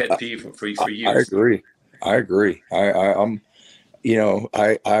of my pet peeve for you. I agree. I'm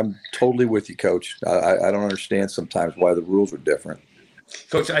totally with you, Coach. I don't understand sometimes why the rules are different.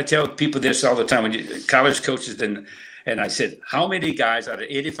 Coach, I tell people this all the time when college coaches and I said, how many guys out of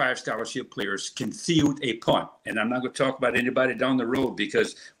 85 scholarship players can field a punt? And I'm not going to talk about anybody down the road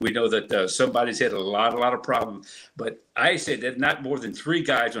because we know that somebody's had a lot of problems. But I said that not more than 3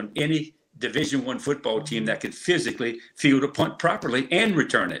 guys on any Division I football team that could physically field a punt properly and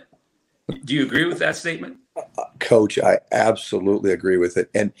return it. Do you agree with that statement? Coach, I absolutely agree with it.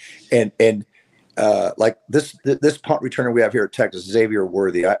 And like this punt returner we have here at Texas, Xavier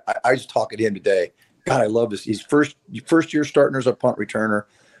Worthy. I was talking to him today. God, I love this. He's first year starting as a punt returner.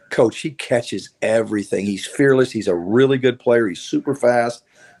 Coach, he catches everything. He's fearless. He's a really good player. He's super fast.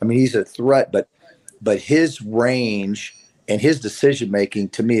 I mean, he's a threat, but his range and his decision making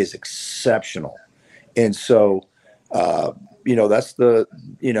to me is exceptional. And so, that's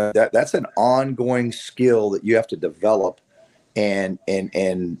that's an ongoing skill that you have to develop. And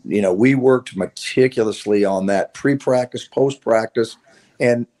we worked meticulously on that pre-practice, post-practice.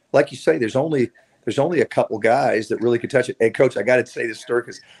 And like you say, there's only a couple guys that really could touch it. Hey, Coach, I got to say this story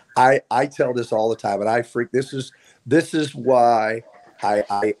because I tell this all the time, and this is why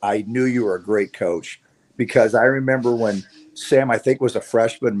I knew you were a great coach, because I remember when Sam, I think, was a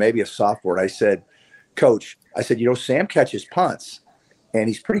freshman, maybe a sophomore, and I said, Coach, Sam catches punts, and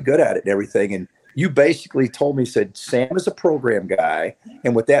he's pretty good at it and everything. And you basically told me, said, Sam is a program guy.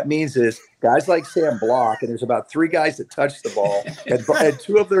 And what that means is guys like Sam block, and there's about 3 guys that touch the ball. And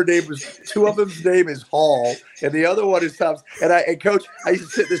two of them's name is Hall, and the other one is Thomas. And Coach, I used to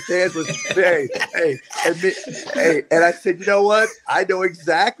sit in the stands with, and I said, you know what? I know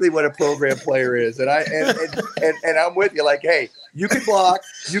exactly what a program player is. And I'm with you, like, hey, you can block,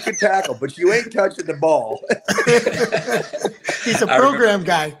 you can tackle, but you ain't touching the ball. He's a program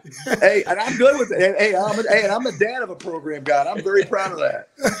guy. Hey, and I'm good with it. Hey, I'm the dad of a program guy, and I'm very proud of that.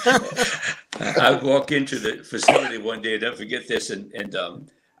 I walk into the facility one day, don't forget this, and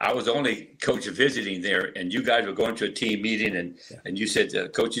I was the only coach visiting there, and you guys were going to a team meeting, and you said,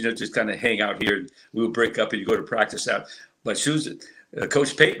 Coach, just kind of hang out here. We'll break up and you go to practice out. But as soon as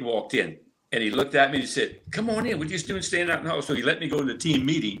Coach Payton walked in, and he looked at me and he said, come on in. What are you doing standing out in the hall? So he let me go to the team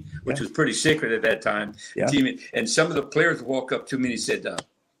meeting, which was pretty secret at that time. Yeah. And some of the players walk up to me and he said,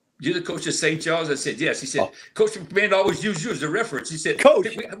 you're the coach of St. Charles? I said, yes. He said, Coach McMahon always used you as a reference. He said, Coach,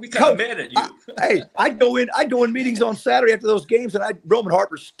 we kind of mad at you. I go in meetings on Saturday after those games, and Roman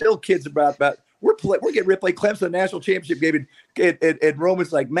Harper's still kids about we're getting ready to play Clemson, the national championship game, and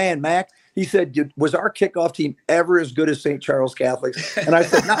Roman's like, man, Mac, he said, was our kickoff team ever as good as St. Charles Catholics? And I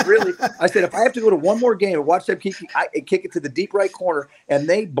said, not really. I said, if I have to go to one more game and watch them kick it to the deep right corner and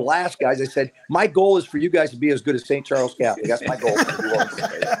they blast guys, I said, my goal is for you guys to be as good as St. Charles Catholic. That's my goal.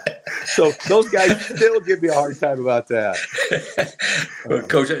 So those guys still give me a hard time about that. Well,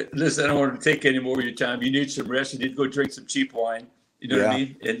 Coach, listen, I don't want to take any more of your time. You need some rest. You need to go drink some cheap wine. You know what I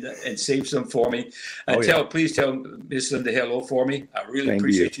mean? And save some for me. Please tell Miss Linda hello for me. I really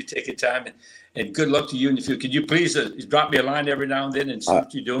appreciate you taking time, and good luck to you in the future. Could you please drop me a line every now and then and see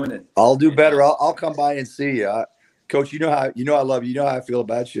what you're doing? I'll do better. I'll come by and see you, Coach. You know I love you. You know how I feel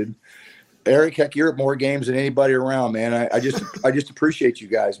about you. Eric, heck, you're at more games than anybody around, man. I just appreciate you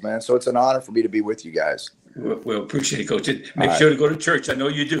guys, man. So it's an honor for me to be with you guys. Well, appreciate it, Coach. Make sure to go to church. I know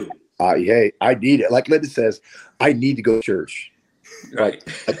you do. Hey, I need it. Like Linda says, I need to go to church. Right.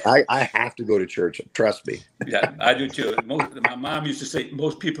 I have to go to church. Trust me. Yeah, I do too. My mom used to say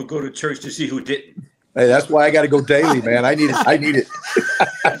most people go to church to see who didn't. Hey, that's why I got to go daily, man. I need it.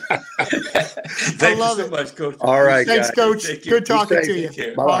 Thank you so much, Coach. All right, thanks, guys. Coach. Good talking to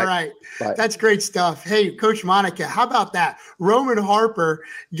you. All right. Bye. That's great stuff. Hey, Coach Monica, how about that? Roman Harper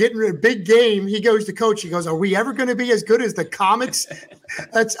getting a big game. He goes to Coach. He goes, are we ever going to be as good as the Comets?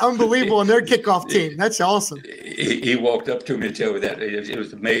 That's unbelievable on their kickoff team. That's awesome. He walked up to me and told me that. It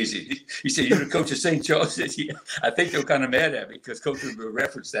was amazing. He said, you're the coach of St. Charles. I think they were kind of mad at me because Coach would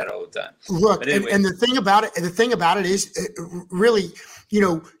reference that all the time. Look, anyway. and the thing about it is really,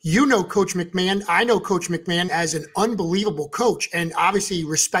 Coach McMahon. I know Coach McMahon as an unbelievable coach, and obviously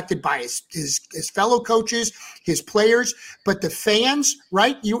respected by his fellow coaches, his players, but the fans,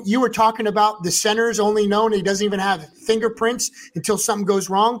 right? You were talking about the center's only known he doesn't even have fingerprints until something goes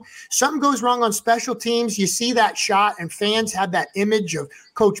wrong. Something goes wrong on special teams. You see that shot, and fans have that image of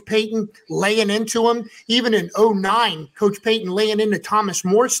Coach Payton laying into him. Even in 2009, Coach Payton laying into Thomas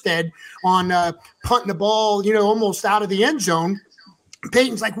Morstead on punting the ball, almost out of the end zone.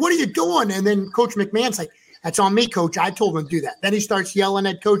 Payton's like, what are you doing? And then Coach McMahon's like, that's on me, Coach. I told him to do that. Then he starts yelling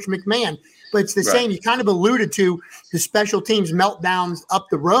at Coach McMahon. But it's the same. You kind of alluded to the special teams meltdowns up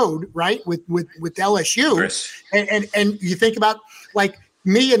the road, right, with LSU. Chris. And you think about, like,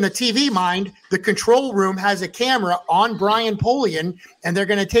 me in the TV mind, the control room has a camera on Brian Polian, and they're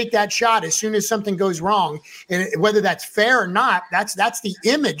going to take that shot as soon as something goes wrong. And whether that's fair or not, that's the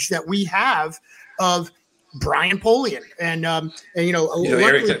image that we have of Brian Polian. And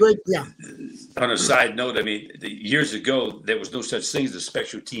Eric, on a side note, I mean, years ago, there was no such thing as a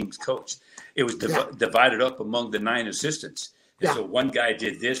special teams coach. It was divided up among the 9 assistants. And so one guy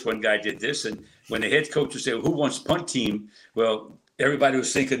did this, and when the head coach would say, who wants punt team? Well, everybody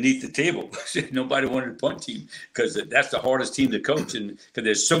was sinking beneath the table. Nobody wanted a punt team because that's the hardest team to coach, and because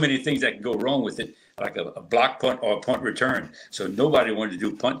there's so many things that can go wrong with it, like a block punt or a punt return. So nobody wanted to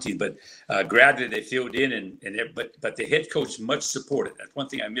do punt team, but gradually they filled in, but the head coach must support it. That's one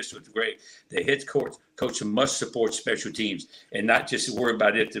thing I missed with Greg. The head coach must support special teams and not just worry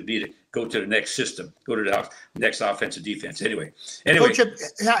about it to go to the next system, go to the next offensive defense. Anyway, Coach,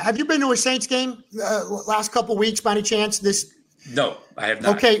 have you been to a Saints game last couple of weeks by any chance? No, I have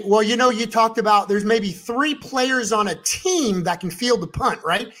not. Okay, well, you talked about there's maybe 3 players on a team that can field the punt,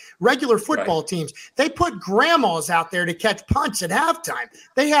 right? Regular football teams. They put grandmas out there to catch punts at halftime.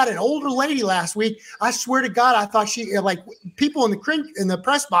 They had an older lady last week. I swear to God, I thought people in the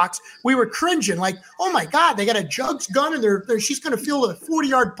press box, we were cringing like, oh my God, they got a jugs gun and she's going to field a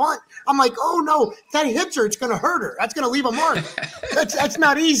 40-yard punt. I'm like, oh no, if that hits her, it's going to hurt her. That's going to leave a mark. That's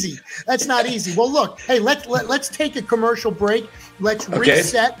not easy. That's not easy. Well, look, hey, let's take a commercial break. Let's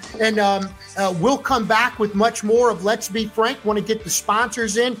reset, and we'll come back with much more of Let's Be Frank. Want to get the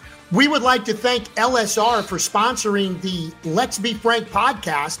sponsors in. We would like to thank LSR for sponsoring the Let's Be Frank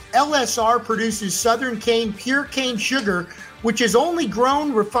podcast. LSR produces Southern Cane Pure Cane Sugar, which is only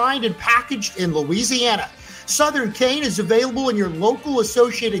grown, refined, and packaged in Louisiana. Southern Cane is available in your local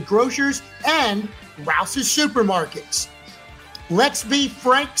Associated Grocers and Rouse's Supermarkets. Let's Be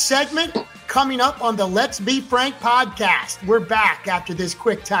Frank segment coming up on the Let's Be Frank podcast. We're back after this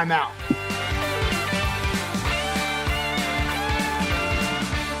quick timeout.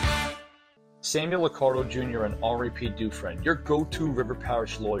 Samuel Liccardo Jr. and Henri P. Dufresne, your go-to River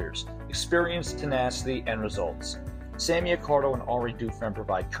Parish lawyers. Experience, tenacity, and results. Sammy Accardo and Henri Dufresne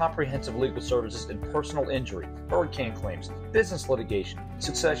provide comprehensive legal services in personal injury, hurricane claims, business litigation,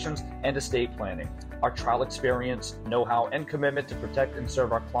 successions, and estate planning. Our trial experience, know-how, and commitment to protect and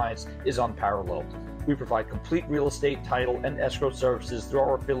serve our clients is unparalleled. We provide complete real estate, title, and escrow services through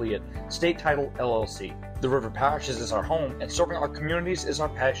our affiliate, State Title LLC. The River Parishes is our home, and serving our communities is our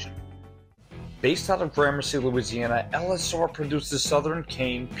passion. Based out of Gramercy, Louisiana, LSR produces Southern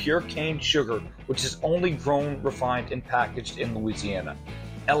Cane Pure Cane Sugar, which is only grown, refined, and packaged in Louisiana.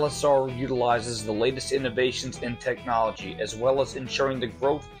 LSR utilizes the latest innovations in technology, as well as ensuring the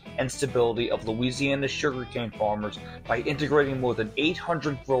growth and stability of Louisiana sugarcane farmers by integrating more than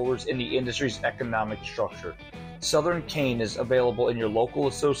 800 growers in the industry's economic structure. Southern Cane is available in your local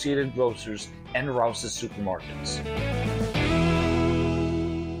Associated Grocers and Rouse's Supermarkets.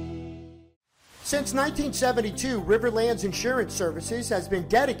 Since 1972, Riverlands Insurance Services has been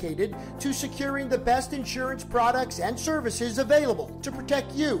dedicated to securing the best insurance products and services available to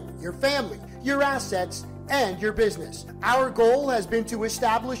protect you, your family, your assets, and your business. Our goal has been to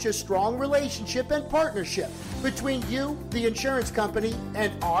establish a strong relationship and partnership between you, the insurance company,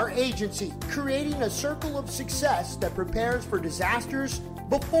 and our agency, creating a circle of success that prepares for disasters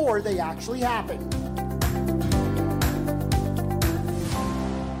before they actually happen.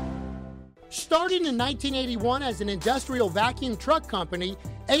 Starting in 1981 as an industrial vacuum truck company,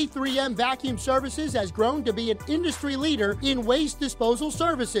 A3M Vacuum Services has grown to be an industry leader in waste disposal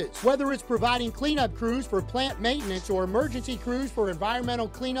services. Whether it's providing cleanup crews for plant maintenance or emergency crews for environmental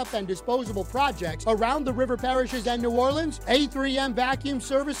cleanup and disposable projects around the river parishes and New Orleans, A3M Vacuum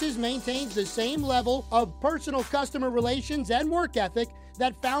Services maintains the same level of personal customer relations and work ethic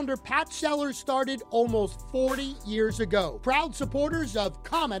that founder Pat Sellers started almost 40 years ago. Proud supporters of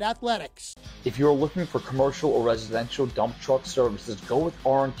Comet Athletics. If you're looking for commercial or residential dump truck services, go with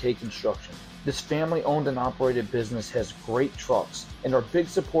R&K Construction. This family-owned and operated business has great trucks and are big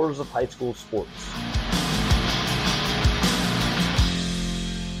supporters of high school sports.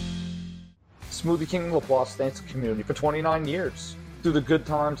 Smoothie King LaPlace thanks the community for 29 years. Through the good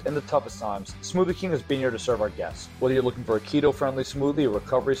times and the toughest times, Smoothie King has been here to serve our guests. Whether you're looking for a keto-friendly smoothie, a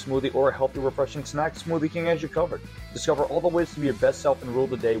recovery smoothie, or a healthy, refreshing snack, Smoothie King has you covered. Discover all the ways to be your best self and rule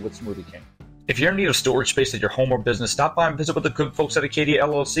the day with Smoothie King. If you're in need of storage space at your home or business, stop by and visit with the good folks at Acadia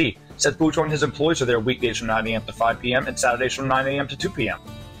LLC. Seth Bouchard and his employees are there weekdays from 9 a.m. to 5 p.m. and Saturdays from 9 a.m. to 2 p.m.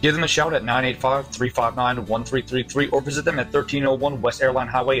 Give them a shout at 985-359-1333 or visit them at 1301 West Airline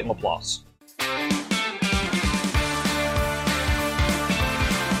Highway in LaPlace.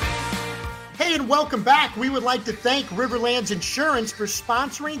 Hey, and welcome back. We would like to thank Riverlands Insurance for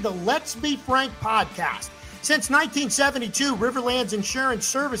sponsoring the Let's Be Frank podcast. Since 1972, Riverlands Insurance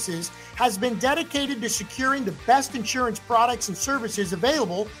Services has been dedicated to securing the best insurance products and services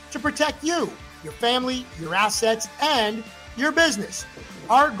available to protect you, your family, your assets, and your business.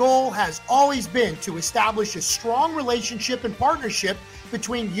 Our goal has always been to establish a strong relationship and partnership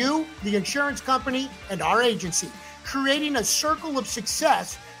between you, the insurance company, and our agency, creating a circle of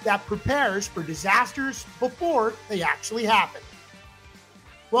success that prepares for disasters before they actually happen.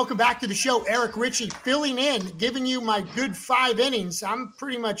 Welcome back to the show. Eric Richey filling in, giving you my good 5 innings. I'm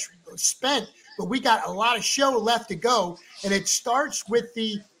pretty much spent, but we got a lot of show left to go. And it starts with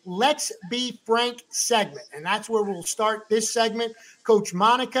the Let's Be Frank segment. And that's where we'll start this segment. Coach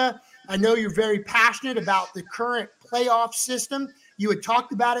Monica, I know you're very passionate about the current playoff system. You had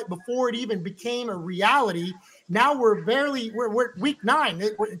talked about it before it even became a reality. Now we're at week 9.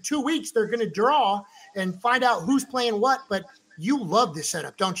 In 2 weeks, they're going to draw and find out who's playing what. But you love this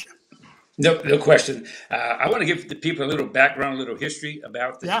setup, don't you? No question. I want to give the people a little background, a little history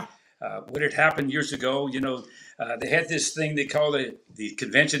about what had happened years ago. They had this thing they call the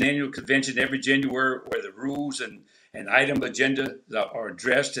annual convention every January, where the rules and item agenda are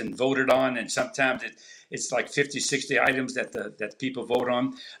addressed and voted on, and sometimes it's like 50, 60 items that people vote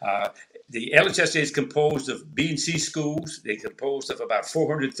on. The LHSA is composed of B and C schools. They're composed of about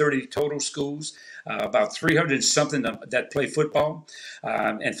 430 total schools, about 300 something that play football.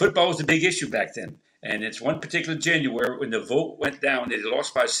 And football was a big issue back then. And it's one particular January when the vote went down, they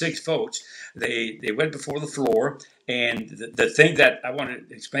lost by 6 votes. They went before the floor. And the thing that I want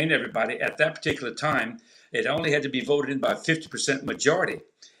to explain to everybody, at that particular time, it only had to be voted in by 50% majority.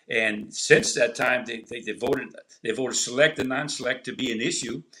 And since that time, they voted select and non-select to be an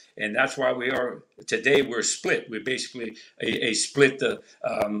issue, and that's why today we're split. We're basically a split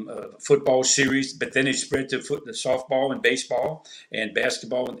football series, but then it's split to the softball and baseball and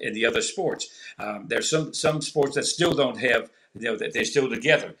basketball and the other sports. There's some sports that still don't have, that they're still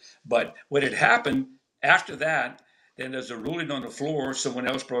together. But what had happened after that, then there's a ruling on the floor. Someone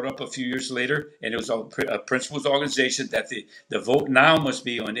else brought up a few years later, and it was a principals organization that the vote now must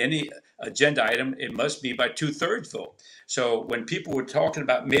be on any agenda item. It must be by 2/3 vote. So when people were talking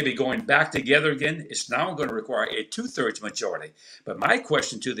about maybe going back together again, it's now going to require a 2/3 majority. But my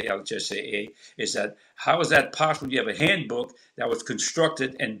question to the LHSAA is that how is that possible? You have a handbook that was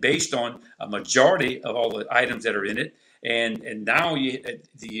constructed and based on a majority of all the items that are in it. And now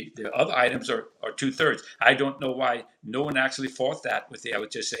the other items are 2/3. I don't know why no one actually fought that with the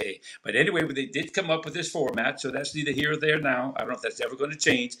LHSAA. But anyway, they did come up with this format, so that's neither here or there now. I don't know if that's ever going to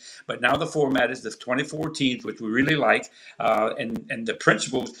change. But now the format is the 24 teams, which we really like. And the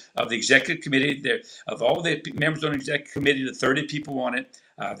principals of the executive committee, of all the members on the executive committee, the 30 people on it,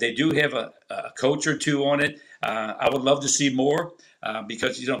 they do have a coach or two on it. I would love to see more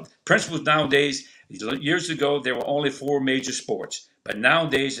because, principals nowadays, years ago, there were only 4 major sports, but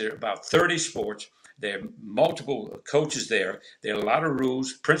nowadays there are about 30 sports. There are multiple coaches there. There are a lot of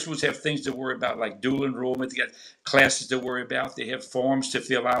rules. Principals have things to worry about, like dual enrollment. They got classes to worry about. They have forms to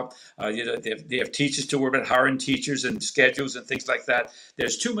fill out. They have teachers to worry about, hiring teachers and schedules and things like that.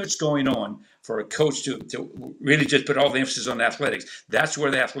 There's too much going on for a coach to really just put all the emphasis on athletics. That's where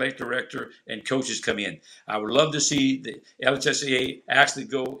the athletic director and coaches come in. I would love to see the LHSAA actually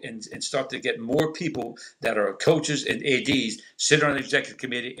go and start to get more people that are coaches and ADs sit on the executive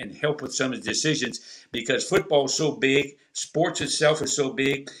committee and help with some of the decisions, because football is so big, sports itself is so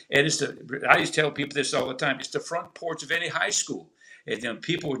big, and I used to tell people this all the time, it's the front porch of any high school. And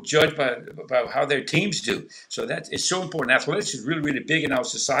people are judged by how their teams do. So it's so important. Athletics is really, really big in our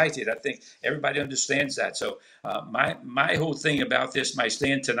society, and I think everybody understands that. So my whole thing about this, my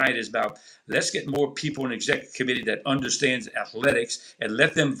stand tonight, is about let's get more people in the executive committee that understands athletics and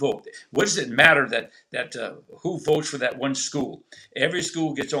let them vote. What does it matter that who votes for that one school? Every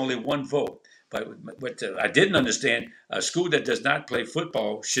school gets only one vote. But what I didn't understand, a school that does not play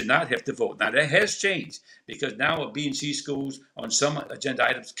football should not have to vote. Now, that has changed, because now B and C schools on some agenda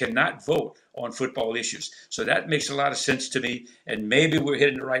items cannot vote on football issues. So that makes a lot of sense to me, and maybe we're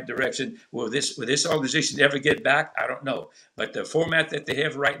heading in the right direction. Will this organization ever get back? I don't know. But the format that they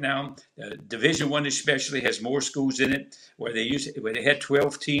have right now, Division I especially, has more schools in it, where they had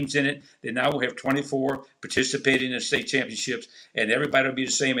 12 teams in it. They now will have 24 participating in the state championships, and everybody will be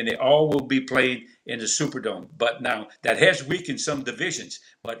the same, and they all will be played in the Superdome. But now that has weakened some divisions.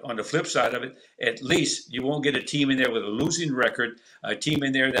 But on the flip side of it, at least you won't get a team in there with a losing record, a team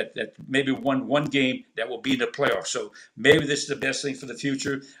in there that maybe won one game that will be in the playoffs. So maybe this is the best thing for the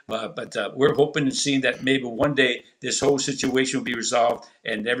future. But we're hoping and seeing that maybe one day this whole situation will be resolved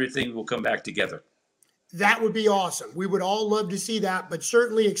and everything will come back together. That would be awesome. We would all love to see that, but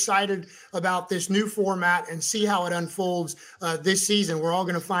certainly excited about this new format and see how it unfolds this season. We're all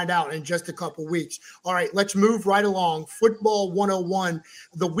going to find out in just a couple weeks. All right, let's move right along. Football 101.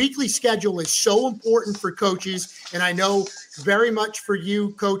 The weekly schedule is so important for coaches, and I know very much for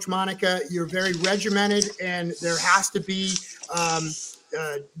you, Coach Monica. You're very regimented, and there has to be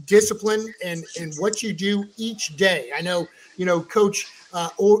discipline in what you do each day. I know, Coach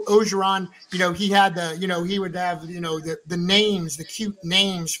Ogeron, he had he would have, the names, the cute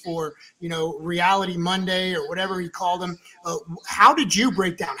names for, Reality Monday or whatever he called them. How do you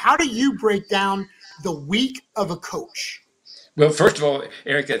break down the week of a coach? Well, first of all,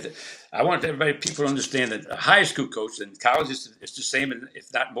 Eric, I want people to understand that a high school coach and college is the same,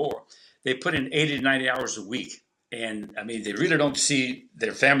 if not more. They put in 80 to 90 hours a week. And, I mean, they really don't see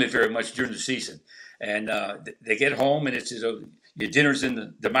their family very much during the season. And they get home, and it's your dinner's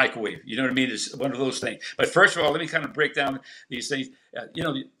in the microwave. You know what I mean? It's one of those things. But first of all, let me kind of break down these things.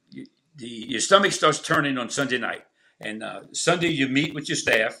 Your stomach starts turning on Sunday night. And Sunday, you meet with your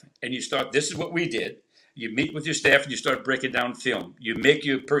staff, and you start, this is what we did. You meet with your staff and you start breaking down film. You make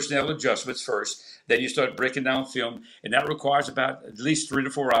your personnel adjustments first, then you start breaking down film, and that requires about at least 3 to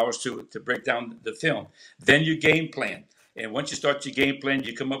 4 hours to break down the film. Then you game plan, and once you start your game plan,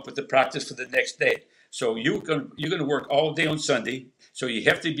 you come up with the practice for the next day. So you're going to work all day on Sunday, so you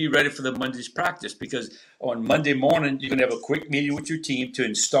have to be ready for the Monday's practice, because on Monday morning, you're going to have a quick meeting with your team to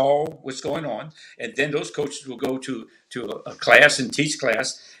install what's going on, and then those coaches will go to a class and teach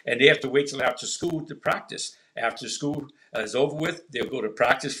class, and they have to wait till after school to practice. After school is over with, they'll go to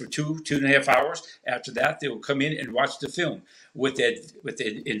practice for 2.5 hours. After that, they will come in and watch the film. With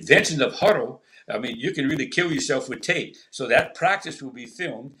the invention of huddle, I mean, you can really kill yourself with tape. So that practice will be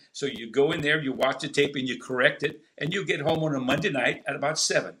filmed. So you go in there, you watch the tape, and you correct it, and you get home on a Monday night at about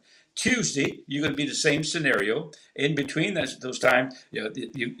 7. Tuesday, you're going to be the same scenario. In between those times,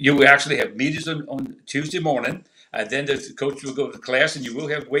 you will actually have meetings on Tuesday morning. Then the coach will go to class, and you will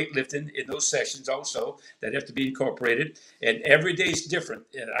have weightlifting in those sessions also that have to be incorporated. And every day is different.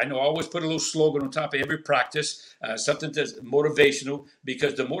 I know I always put a little slogan on top of every practice, something that's motivational,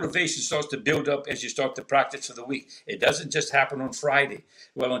 because the motivation starts to build up as you start to practice for the week. It doesn't just happen on Friday.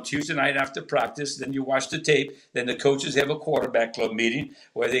 Well, on Tuesday night after practice, then you watch the tape. Then the coaches have a quarterback club meeting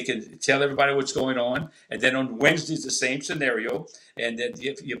where they can tell everybody what's going on. And then on Wednesday, it's the same scenario. And then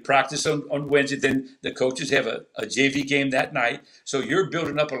if you practice on Wednesday, then the coaches have a JV game that night. So you're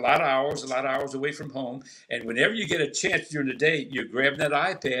building up a lot of hours away from home. And whenever you get a chance during the day, you're grabbing that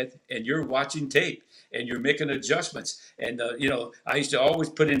iPad and you're watching tape and you're making adjustments. And, I used to always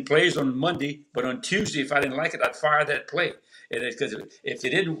put in plays on Monday, but on Tuesday, if I didn't like it, I'd fire that play. And because if it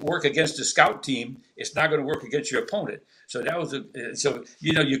didn't work against the scout team, it's not going to work against your opponent. So that was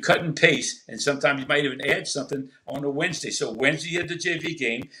you cut and paste, and sometimes you might even add something on a Wednesday. So Wednesday you had the JV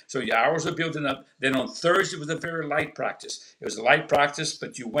game, so your hours are building up. Then on Thursday was a very light practice. It was a light practice,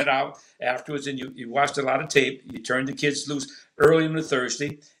 but you went out afterwards and you watched a lot of tape. You turned the kids loose early on the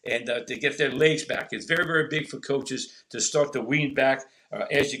Thursday, and to get their legs back. It's very, very big for coaches to start to wean back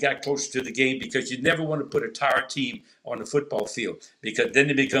as you got closer to the game, because you never want to put a tired team on the football field, because then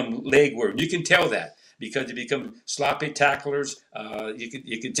they become leg weary. You can tell that, because they become sloppy tacklers.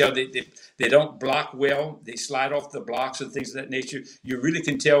 You can tell they don't block well. They slide off the blocks and things of that nature. You really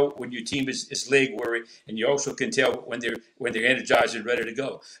can tell when your team is leg weary, and you also can tell when they're energized and ready to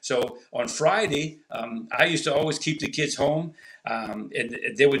go. So on Friday, I used to always keep the kids home. And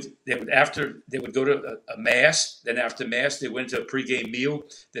they would go to a mass. Then after mass, they went to a pregame meal.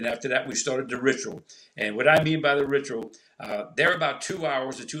 Then after that, we started the ritual. And what I mean by the ritual, they're about 2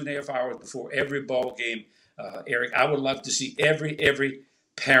 hours or 2.5 hours before every ball game. Eric, I would love to see every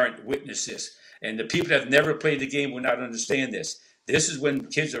parent witness this. And the people that have never played the game will not understand this. This is when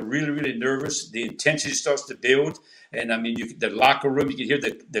kids are really, really nervous. The intensity starts to build. And I mean, the locker room, you can hear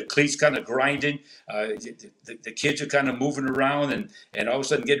the cleats kind of grinding. The kids are kind of moving around and all of a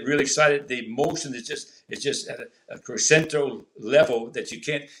sudden getting really excited. The emotion is just at a crescendo level that you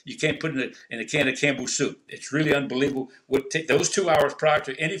can't put in a can of Campbell soup. It's really unbelievable. Those 2 hours prior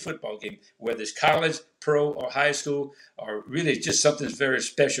to any football game, whether it's college, pro, or high school, are really just something that's very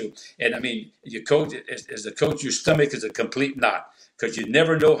special. And I mean, your coach, as a coach, your stomach is a complete knot, because you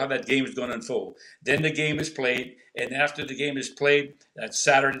never know how that game is going to unfold. Then the game is played, and after the game is played, that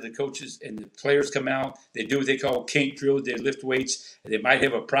Saturday, the coaches and the players come out. They do what they call kink drill. They lift weights. They might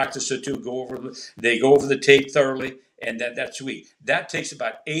have a practice or two. They go over the tape thoroughly, and that's a week. That takes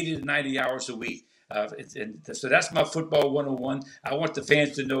about 80 to 90 hours a week. So that's my football 101. I want the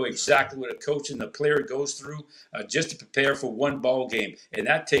fans to know exactly what a coach and the player goes through just to prepare for one ball game, and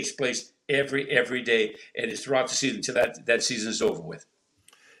that takes place every day, and it's throughout the season until that season is over with.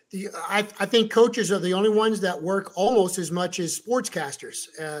 I think coaches are the only ones that work almost as much as sportscasters.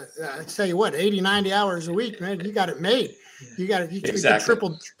 I tell you what, 80, 90 hours a week, man, you got it made. You get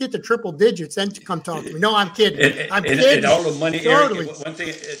the triple digits, then come talk to me. No, I'm kidding. I'm kidding. And all the money, totally. Eric, one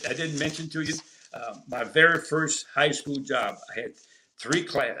thing I didn't mention to you, my very first high school job, I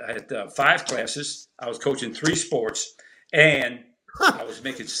had 5 classes. I was coaching 3 sports, and I was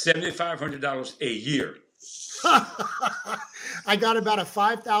making $7,500 a year. I got about a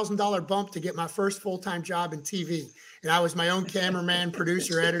 $5,000 bump to get my first full-time job in TV. And I was my own cameraman,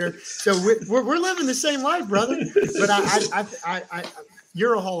 producer, editor. So we're living the same life, brother. But I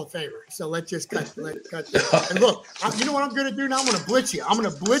you're a Hall of Famer. So let's just cut. And look, you know what I'm going to do now? I'm going to blitz you. I'm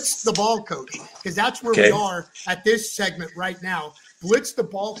going to blitz the ball coach, because that's where we are at this segment right now. Blitz the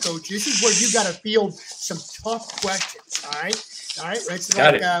ball coach. This is where you got to field some tough questions. All right. It's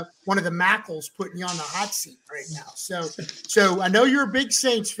like one of the Mackles putting you on the hot seat right now. So I know you're a big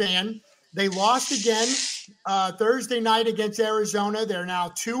Saints fan. They lost again Thursday night against Arizona. They're now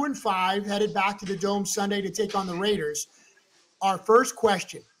 2-5, headed back to the Dome Sunday to take on the Raiders. Our first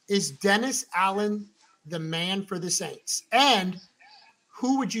question, is Dennis Allen the man for the Saints? And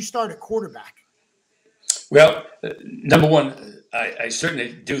who would you start at quarterback? Well, number one, I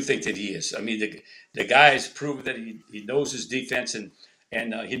certainly do think that he is. I mean, the guy has proven that he knows his defense and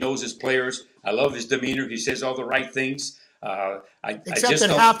he knows his players. I love his demeanor. He says all the right things. Except at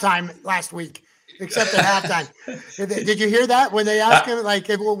halftime last week. Except at halftime. Did you hear that when they asked him, like,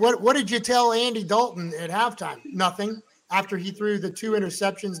 well, what did you tell Andy Dalton at halftime? Nothing. After he threw the 2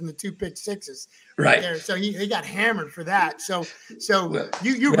 interceptions and the 2 pick sixes right there. So he got hammered for that. So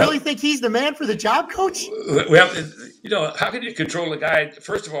you really think he's the man for the job, Coach? Well, how can you control a guy?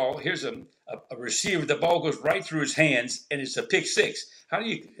 First of all, here's a receiver. The ball goes right through his hands, and it's a pick six. How do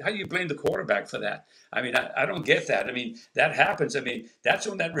you blame the quarterback for that? I mean, I don't get that. I mean, that happens. I mean, that's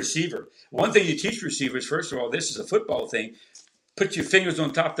on that receiver. One thing you teach receivers, first of all, this is a football thing. Put your fingers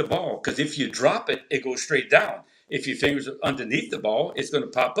on top of the ball, because if you drop it, it goes straight down. If your fingers are underneath the ball, it's going to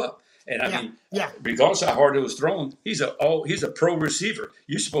pop up. And I mean, regardless of how hard it was thrown, he's a pro receiver.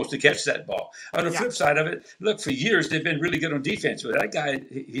 You're supposed to catch that ball. On the flip side of it, look, for years they've been really good on defense. But that guy,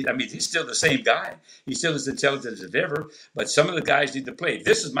 he's still the same guy. He's still as intelligent as ever. But some of the guys need to play.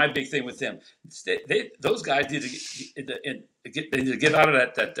 This is my big thing with them. Those guys need to get out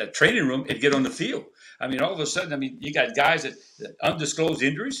of that training room and get on the field. I mean, all of a sudden, you got guys that undisclosed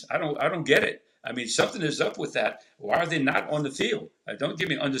injuries. I don't get it. I mean, something is up with that. Why are they not on the field? Don't give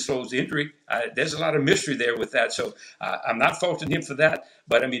me undisclosed injury. There's a lot of mystery there with that. So I'm not faulting him for that.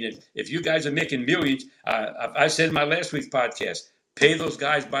 But, I mean, if you guys are making millions, I said in my last week's podcast, pay those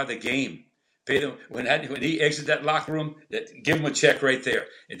guys by the game. Pay them when he exits that locker room, give him a check right there.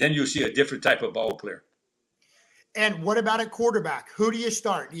 And then you'll see a different type of ball player. And what about at quarterback? Who do you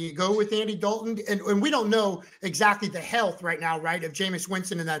start? Do you go with Andy Dalton? And we don't know exactly the health right now, right, of Jameis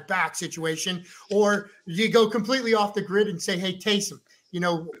Winston in that back situation. Or you go completely off the grid and say, hey, Taysom,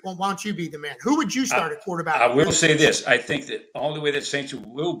 why don't you be the man? Who would you start at quarterback? I will say this. I think that the only way that Saints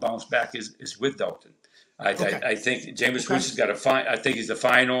will bounce back is with Dalton. I think Jameis Winston's got I think he's a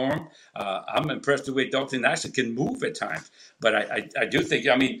fine arm. I'm impressed with the way Dalton actually can move at times. But I do think,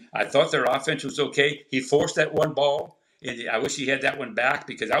 I thought their offense was okay. He forced that one ball. And I wish he had that one back,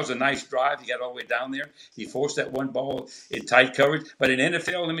 because that was a nice drive. He got all the way down there. He forced that one ball in tight coverage. But in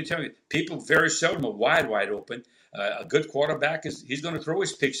NFL, let me tell you, people very seldom are wide open. A good quarterback he's going to throw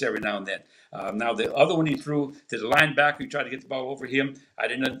his picks every now and then. Now the other one he threw to the linebacker, he tried to get the ball over him. I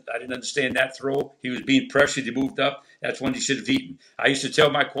didn't understand that throw. He was being pressured. He moved up. That's one he should have eaten. I used to tell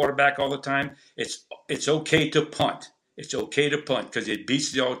my quarterback all the time, it's okay to punt. It's okay to punt, because it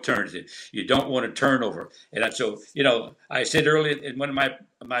beats the alternative. You don't want a turnover. And so, I said earlier in one of my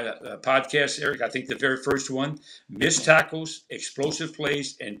podcasts, Eric, I think the very first one, missed tackles, explosive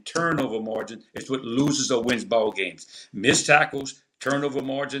plays, and turnover margin is what loses or wins ball games. Missed tackles, turnover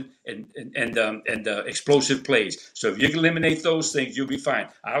margin, and explosive plays. So if you can eliminate those things, you'll be fine.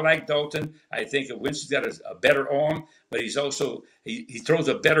 I like Dalton. I think Winston's got a better arm, but he's also he throws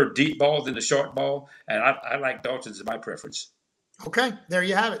a better deep ball than the short ball, and I like Dalton as my preference. Okay, there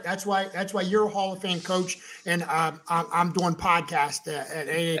you have it. That's why you're a Hall of Fame coach, and I'm doing podcast at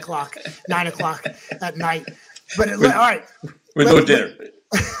 8 o'clock, 9 o'clock at night. But all right, with no dinner.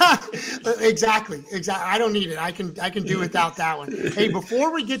 Exactly. I don't need it. I can do without that one. Hey,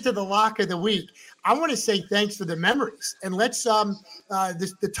 before we get to the lock of the week, I want to say thanks for the memories. And let's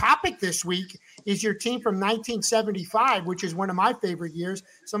the topic this week is your team from 1975, which is one of my favorite years.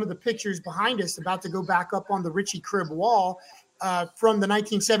 Some of the pictures behind us about to go back up on the Richey crib wall from the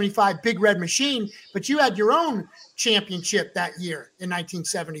 1975 Big Red Machine. But you had your own championship that year in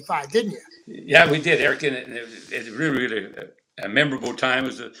 1975, didn't you? Yeah, we did, Eric. And it really a memorable time. It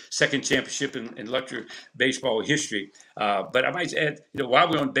was the second championship in Lutcher baseball history. But I might add,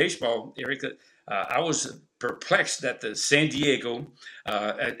 while we're on baseball, Eric, I was perplexed that the San Diego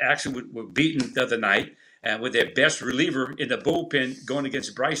actually were beaten the other night. and with their best reliever in the bullpen going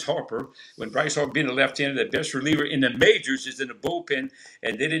against Bryce Harper. When Bryce Harper being the left-hander, the best reliever in the majors is in the bullpen,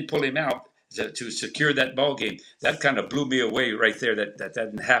 and they didn't pull him out to secure that ball game. That kind of blew me away right there. That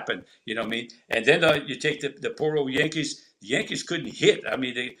didn't happen. You know what I mean? And then you take the poor old Yankees. The Yankees couldn't hit. I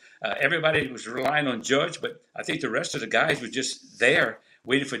mean, everybody was relying on Judge, but I think the rest of the guys were just there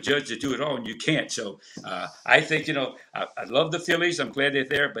waiting for Judge to do it all, and you can't. So I think, I love the Phillies. I'm glad they're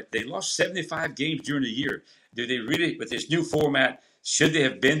there, but they lost 75 games during the year. Do they really, with this new format, should they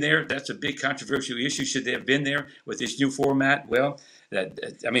have been there? That's a big controversial issue. Should they have been there with this new format? Well,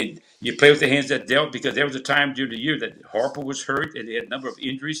 you play with the hands that dealt, because there was a time during the year that Harper was hurt and they had a number of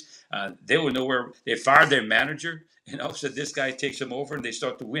injuries. They were nowhere. They fired their manager, and all of a sudden this guy takes them over and they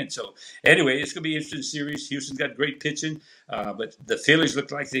start to win. So anyway, it's going to be an interesting series. Houston's got great pitching, but the Phillies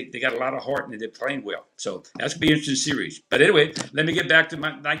look like they got a lot of heart and they're playing well. So that's going to be an interesting series. But anyway, let me get back to my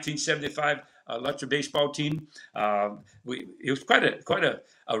 1975 Lutcher baseball team. It was quite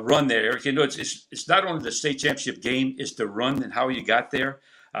a run there, Eric. It's not only the state championship game, it's the run and how you got there.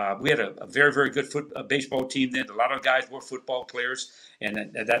 We had a very, very good baseball team then. A lot of guys were football players. And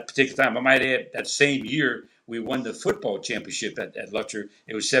at that particular time, I might add, that same year, we won the football championship at Lutcher.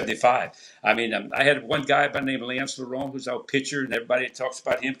 It was 75. I mean, I had one guy by the name of Lance Laurent, who's our pitcher, and everybody talks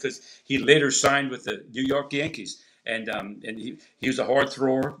about him because he later signed with the New York Yankees. And he was a hard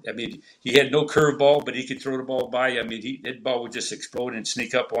thrower. I mean, he had no curveball, but he could throw the ball by. I mean, that ball would just explode and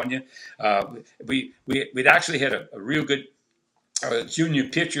sneak up on you. We'd actually had a real good junior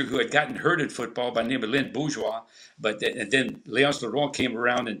pitcher who had gotten hurt in football by the name of Lynn Bourgeois, and then Leonce Laurent came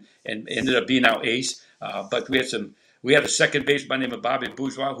around and ended up being our ace. But we had a second base by the name of Bobby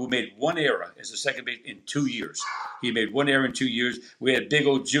Bourgeois who made one error as a second base in 2 years. He made one error in 2 years. We had big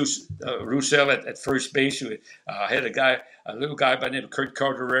old Juice Roussel at first base. We had a little guy by the name of Kurt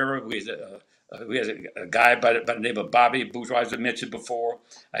Carterera. We had a guy by the name of Bobby Bourgeois, as I mentioned before.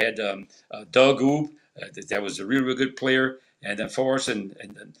 I had Doug Oob. That was a real good player. And then Forrest and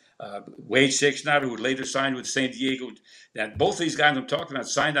Wade Sixsnyder, who later signed with San Diego. Now, both these guys I'm talking about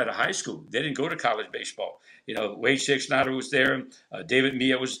signed out of high school. They didn't go to college baseball. Wade Sixsnyder was there. David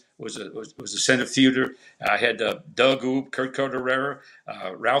Mia was a center fielder. I had Doug Oob, Kurt Carterera,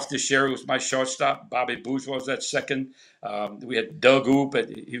 Ralph Teixeira was my shortstop. Bobby Bourgeois was that second. We had Doug Oob, but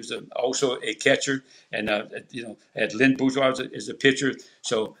he was also a catcher, and had Lynn Bourgeois as a pitcher.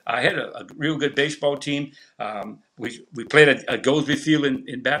 So I had a real good baseball team. We played at Goldsby Field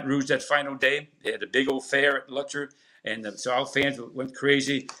in Baton Rouge that final day. They had a big old fair at Lutcher. And so our fans went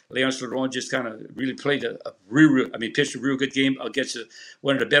crazy. Leonce Laurent just kind of really played pitched a real good game against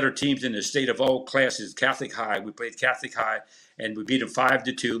one of the better teams in the state of all classes, Catholic High. We played Catholic High, and we beat them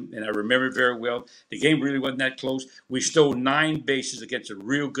 5-2. And I remember it very well. The game really wasn't that close. We stole 9 bases against a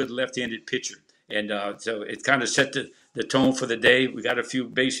real good left-handed pitcher. And so it kind of set the tone for the day. We got a few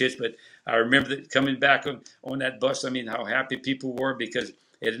base hits, but I remember coming back on that bus. I mean, how happy people were, because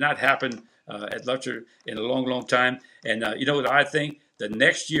it had not happened at Lutcher in a long, long time. And you know what I think? The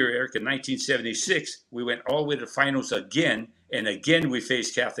next year, Eric, in 1976, we went all the way to the finals again, and again we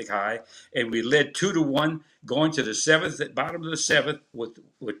faced Catholic High, and we led 2-1, going to the seventh, bottom of the seventh, with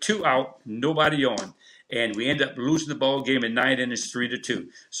 2 out, nobody on. And we ended up losing the ball game in 9 innings, 3-2.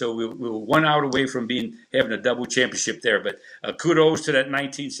 So we were 1 out away from having a double championship there. But kudos to that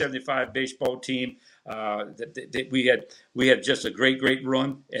 1975 baseball team. We had just a great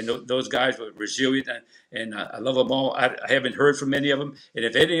run, and those guys were resilient, and I love them all. I haven't heard from any of them, and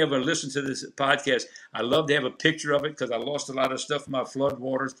if any of them listen to this podcast, I love to have a picture of it, because I lost a lot of stuff in my flood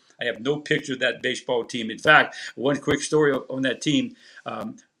waters. I have no picture of that baseball team. In fact, one quick story on that team.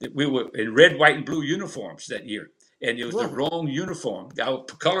 We were in red, white, and blue uniforms that year. And it was the wrong uniform. Our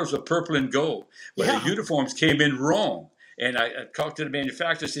colors were purple and gold, but the uniforms came in wrong. And I talked to the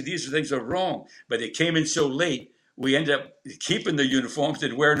manufacturer, said, these things are wrong. But they came in so late, we ended up keeping the uniforms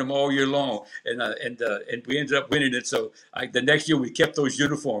and wearing them all year long. And we ended up winning it. So the next year, we kept those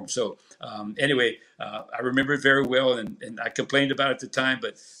uniforms. So anyway, I remember it very well. And I complained about it at the time.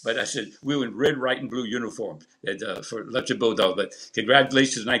 But I said, we were in red, white, and blue uniforms for Lutcher Bulldogs. But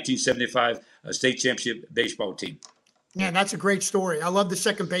congratulations to the 1975 state championship baseball team. Man, that's a great story. I love the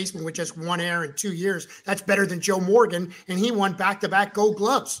second baseman with just 1 error in 2 years. That's better than Joe Morgan, and he won back-to-back Gold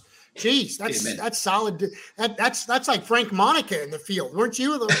Gloves. Jeez, that's solid. That's like Frank Monica in the field, weren't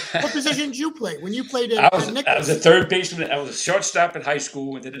you? What position did you play when you played at Nichols? I was a third baseman. I was a shortstop at high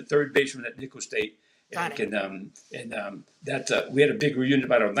school, and then a third baseman at Nichols State. We had a big reunion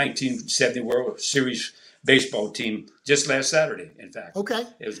about our 1970 World Series baseball team just last Saturday. In fact, okay,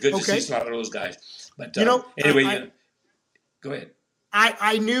 it was good to see a lot of those guys. But anyway. Go ahead.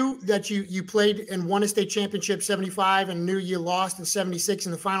 I knew that you played and won a state championship 75 and knew you lost in 76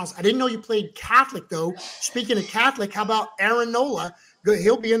 in the finals. I didn't know you played Catholic, though. Speaking of Catholic, how about Aaron Nola?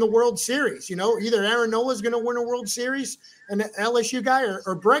 He'll be in the World Series. You know, either Aaron Nola is going to win a World Series, an LSU guy,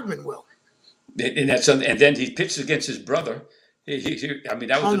 or Bregman will. And then he pitched against his brother. I mean,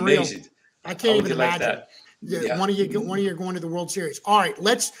 that was unreal. Amazing. I can't even imagine. That. Yeah. One of you going to the World Series. All right,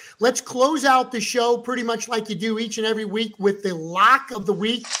 let's close out the show pretty much like you do each and every week with the lock of the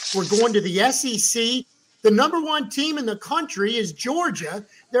week. We're going to the SEC. The number one team in the country is Georgia.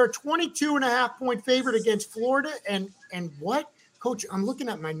 They're a 22.5-point favorite against Florida. And what, Coach? I'm looking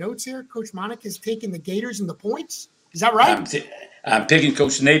at my notes here. Coach Monica's taking the Gators in the points. Is that right? I'm picking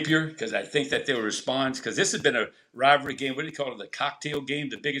Coach Napier because I think that they'll respond, because this has been a rivalry game. What do you call it? The cocktail game,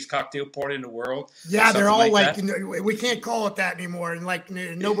 the biggest cocktail party in the world. Yeah, they're all like we can't call it that anymore, and like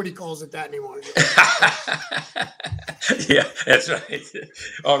nobody calls it that anymore. Yeah, that's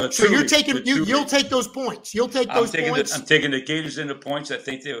right. So you're taking you'll take those points. You'll take those points. I'm taking the Gators in the points. I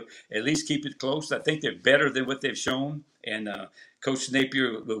think they'll at least keep it close. I think they're better than what they've shown, and Coach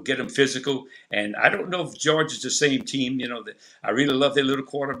Napier will get them physical. And I don't know if Georgia's the same team. You know, I really love their little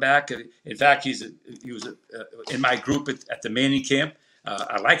quarterback. In fact, he was in my group at the Manning camp.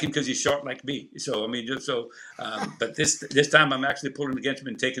 I like him because he's short like me. So, I mean, but this time I'm actually pulling against him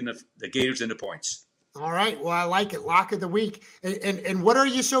and taking the Gators in the points. All right. Well, I like it. Lock of the week. And what are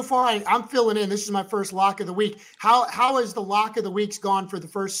you so far? I'm filling in. This is my first lock of the week. How has the lock of the weeks gone for the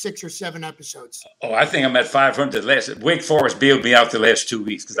first 6 or 7 episodes? Oh, I think I'm at 500. Wake Forest bailed me out the last 2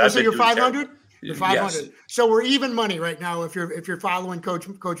 weeks. So you're 500? You're 500. Yes. So we're even money right now if you're following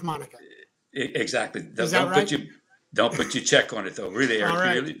Coach Monica. Exactly. Is that right? Don't put your check on it, though. Really, Eric. All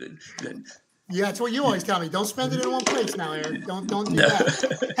right. Really. Yeah, that's what you always tell me. Don't spend it in one place now, Eric. Don't do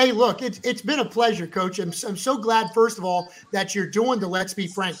that. Hey, look, it's been a pleasure, Coach. I'm so glad, first of all, that you're doing the Let's Be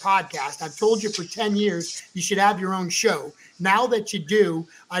Frank podcast. I've told you for 10 years you should have your own show. Now that you do,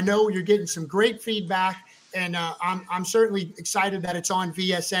 I know you're getting some great feedback, and I'm certainly excited that it's on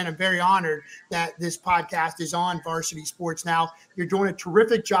VSN. I'm very honored that this podcast is on Varsity Sports Now. You're doing a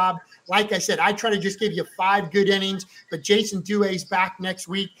terrific job. Like I said, I try to just give you 5 good innings, but Jason Due's back next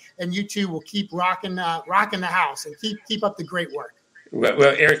week, and you two will keep rocking the house and keep up the great work. Well,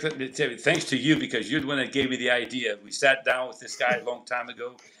 Eric, let me tell you, thanks to you, because you're the one that gave me the idea. We sat down with this guy a long time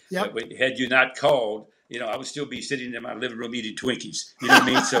ago. Yep. But had you not called, I would still be sitting in my living room eating Twinkies. You know what I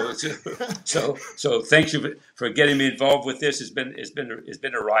mean? So thanks you for getting me involved with this. It's been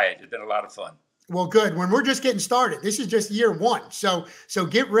a riot. It's been a lot of fun. Well, good. When we're just getting started, this is just year 1. So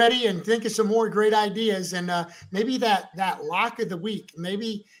get ready and think of some more great ideas, and maybe that lock of the week,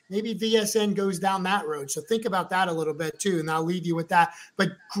 maybe VSN goes down that road. So think about that a little bit too, and I'll leave you with that. But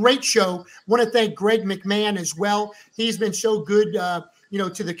great show. Want to thank Greg McMahon as well. He's been so good,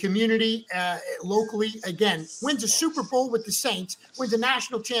 to the community locally. Again, wins a Super Bowl with the Saints, wins a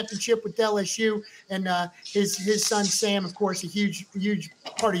national championship with LSU, and his son Sam, of course, a huge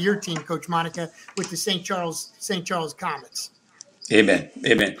part of your team, Coach Monica, with the St. Charles Comets. Amen.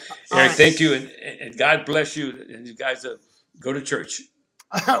 Eric, right. Thank you, and God bless you. And you guys go to church.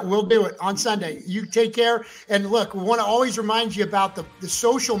 We'll do it on Sunday. You take care. And look, we want to always remind you about the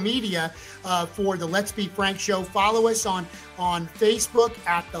social media for the Let's Be Frank show. Follow us on Facebook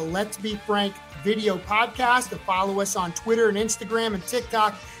at the Let's Be Frank video podcast, and follow us on Twitter and Instagram and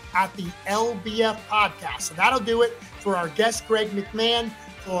TikTok at the LBF podcast. So that'll do it for our guest, Greg McMahon,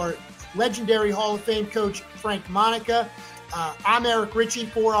 for legendary Hall of Fame coach Frank Monica. I'm Eric Richey,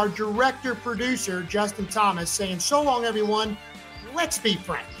 for our director producer, Justin Thomas, saying so long, everyone. Let's be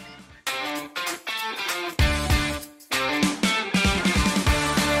Frank.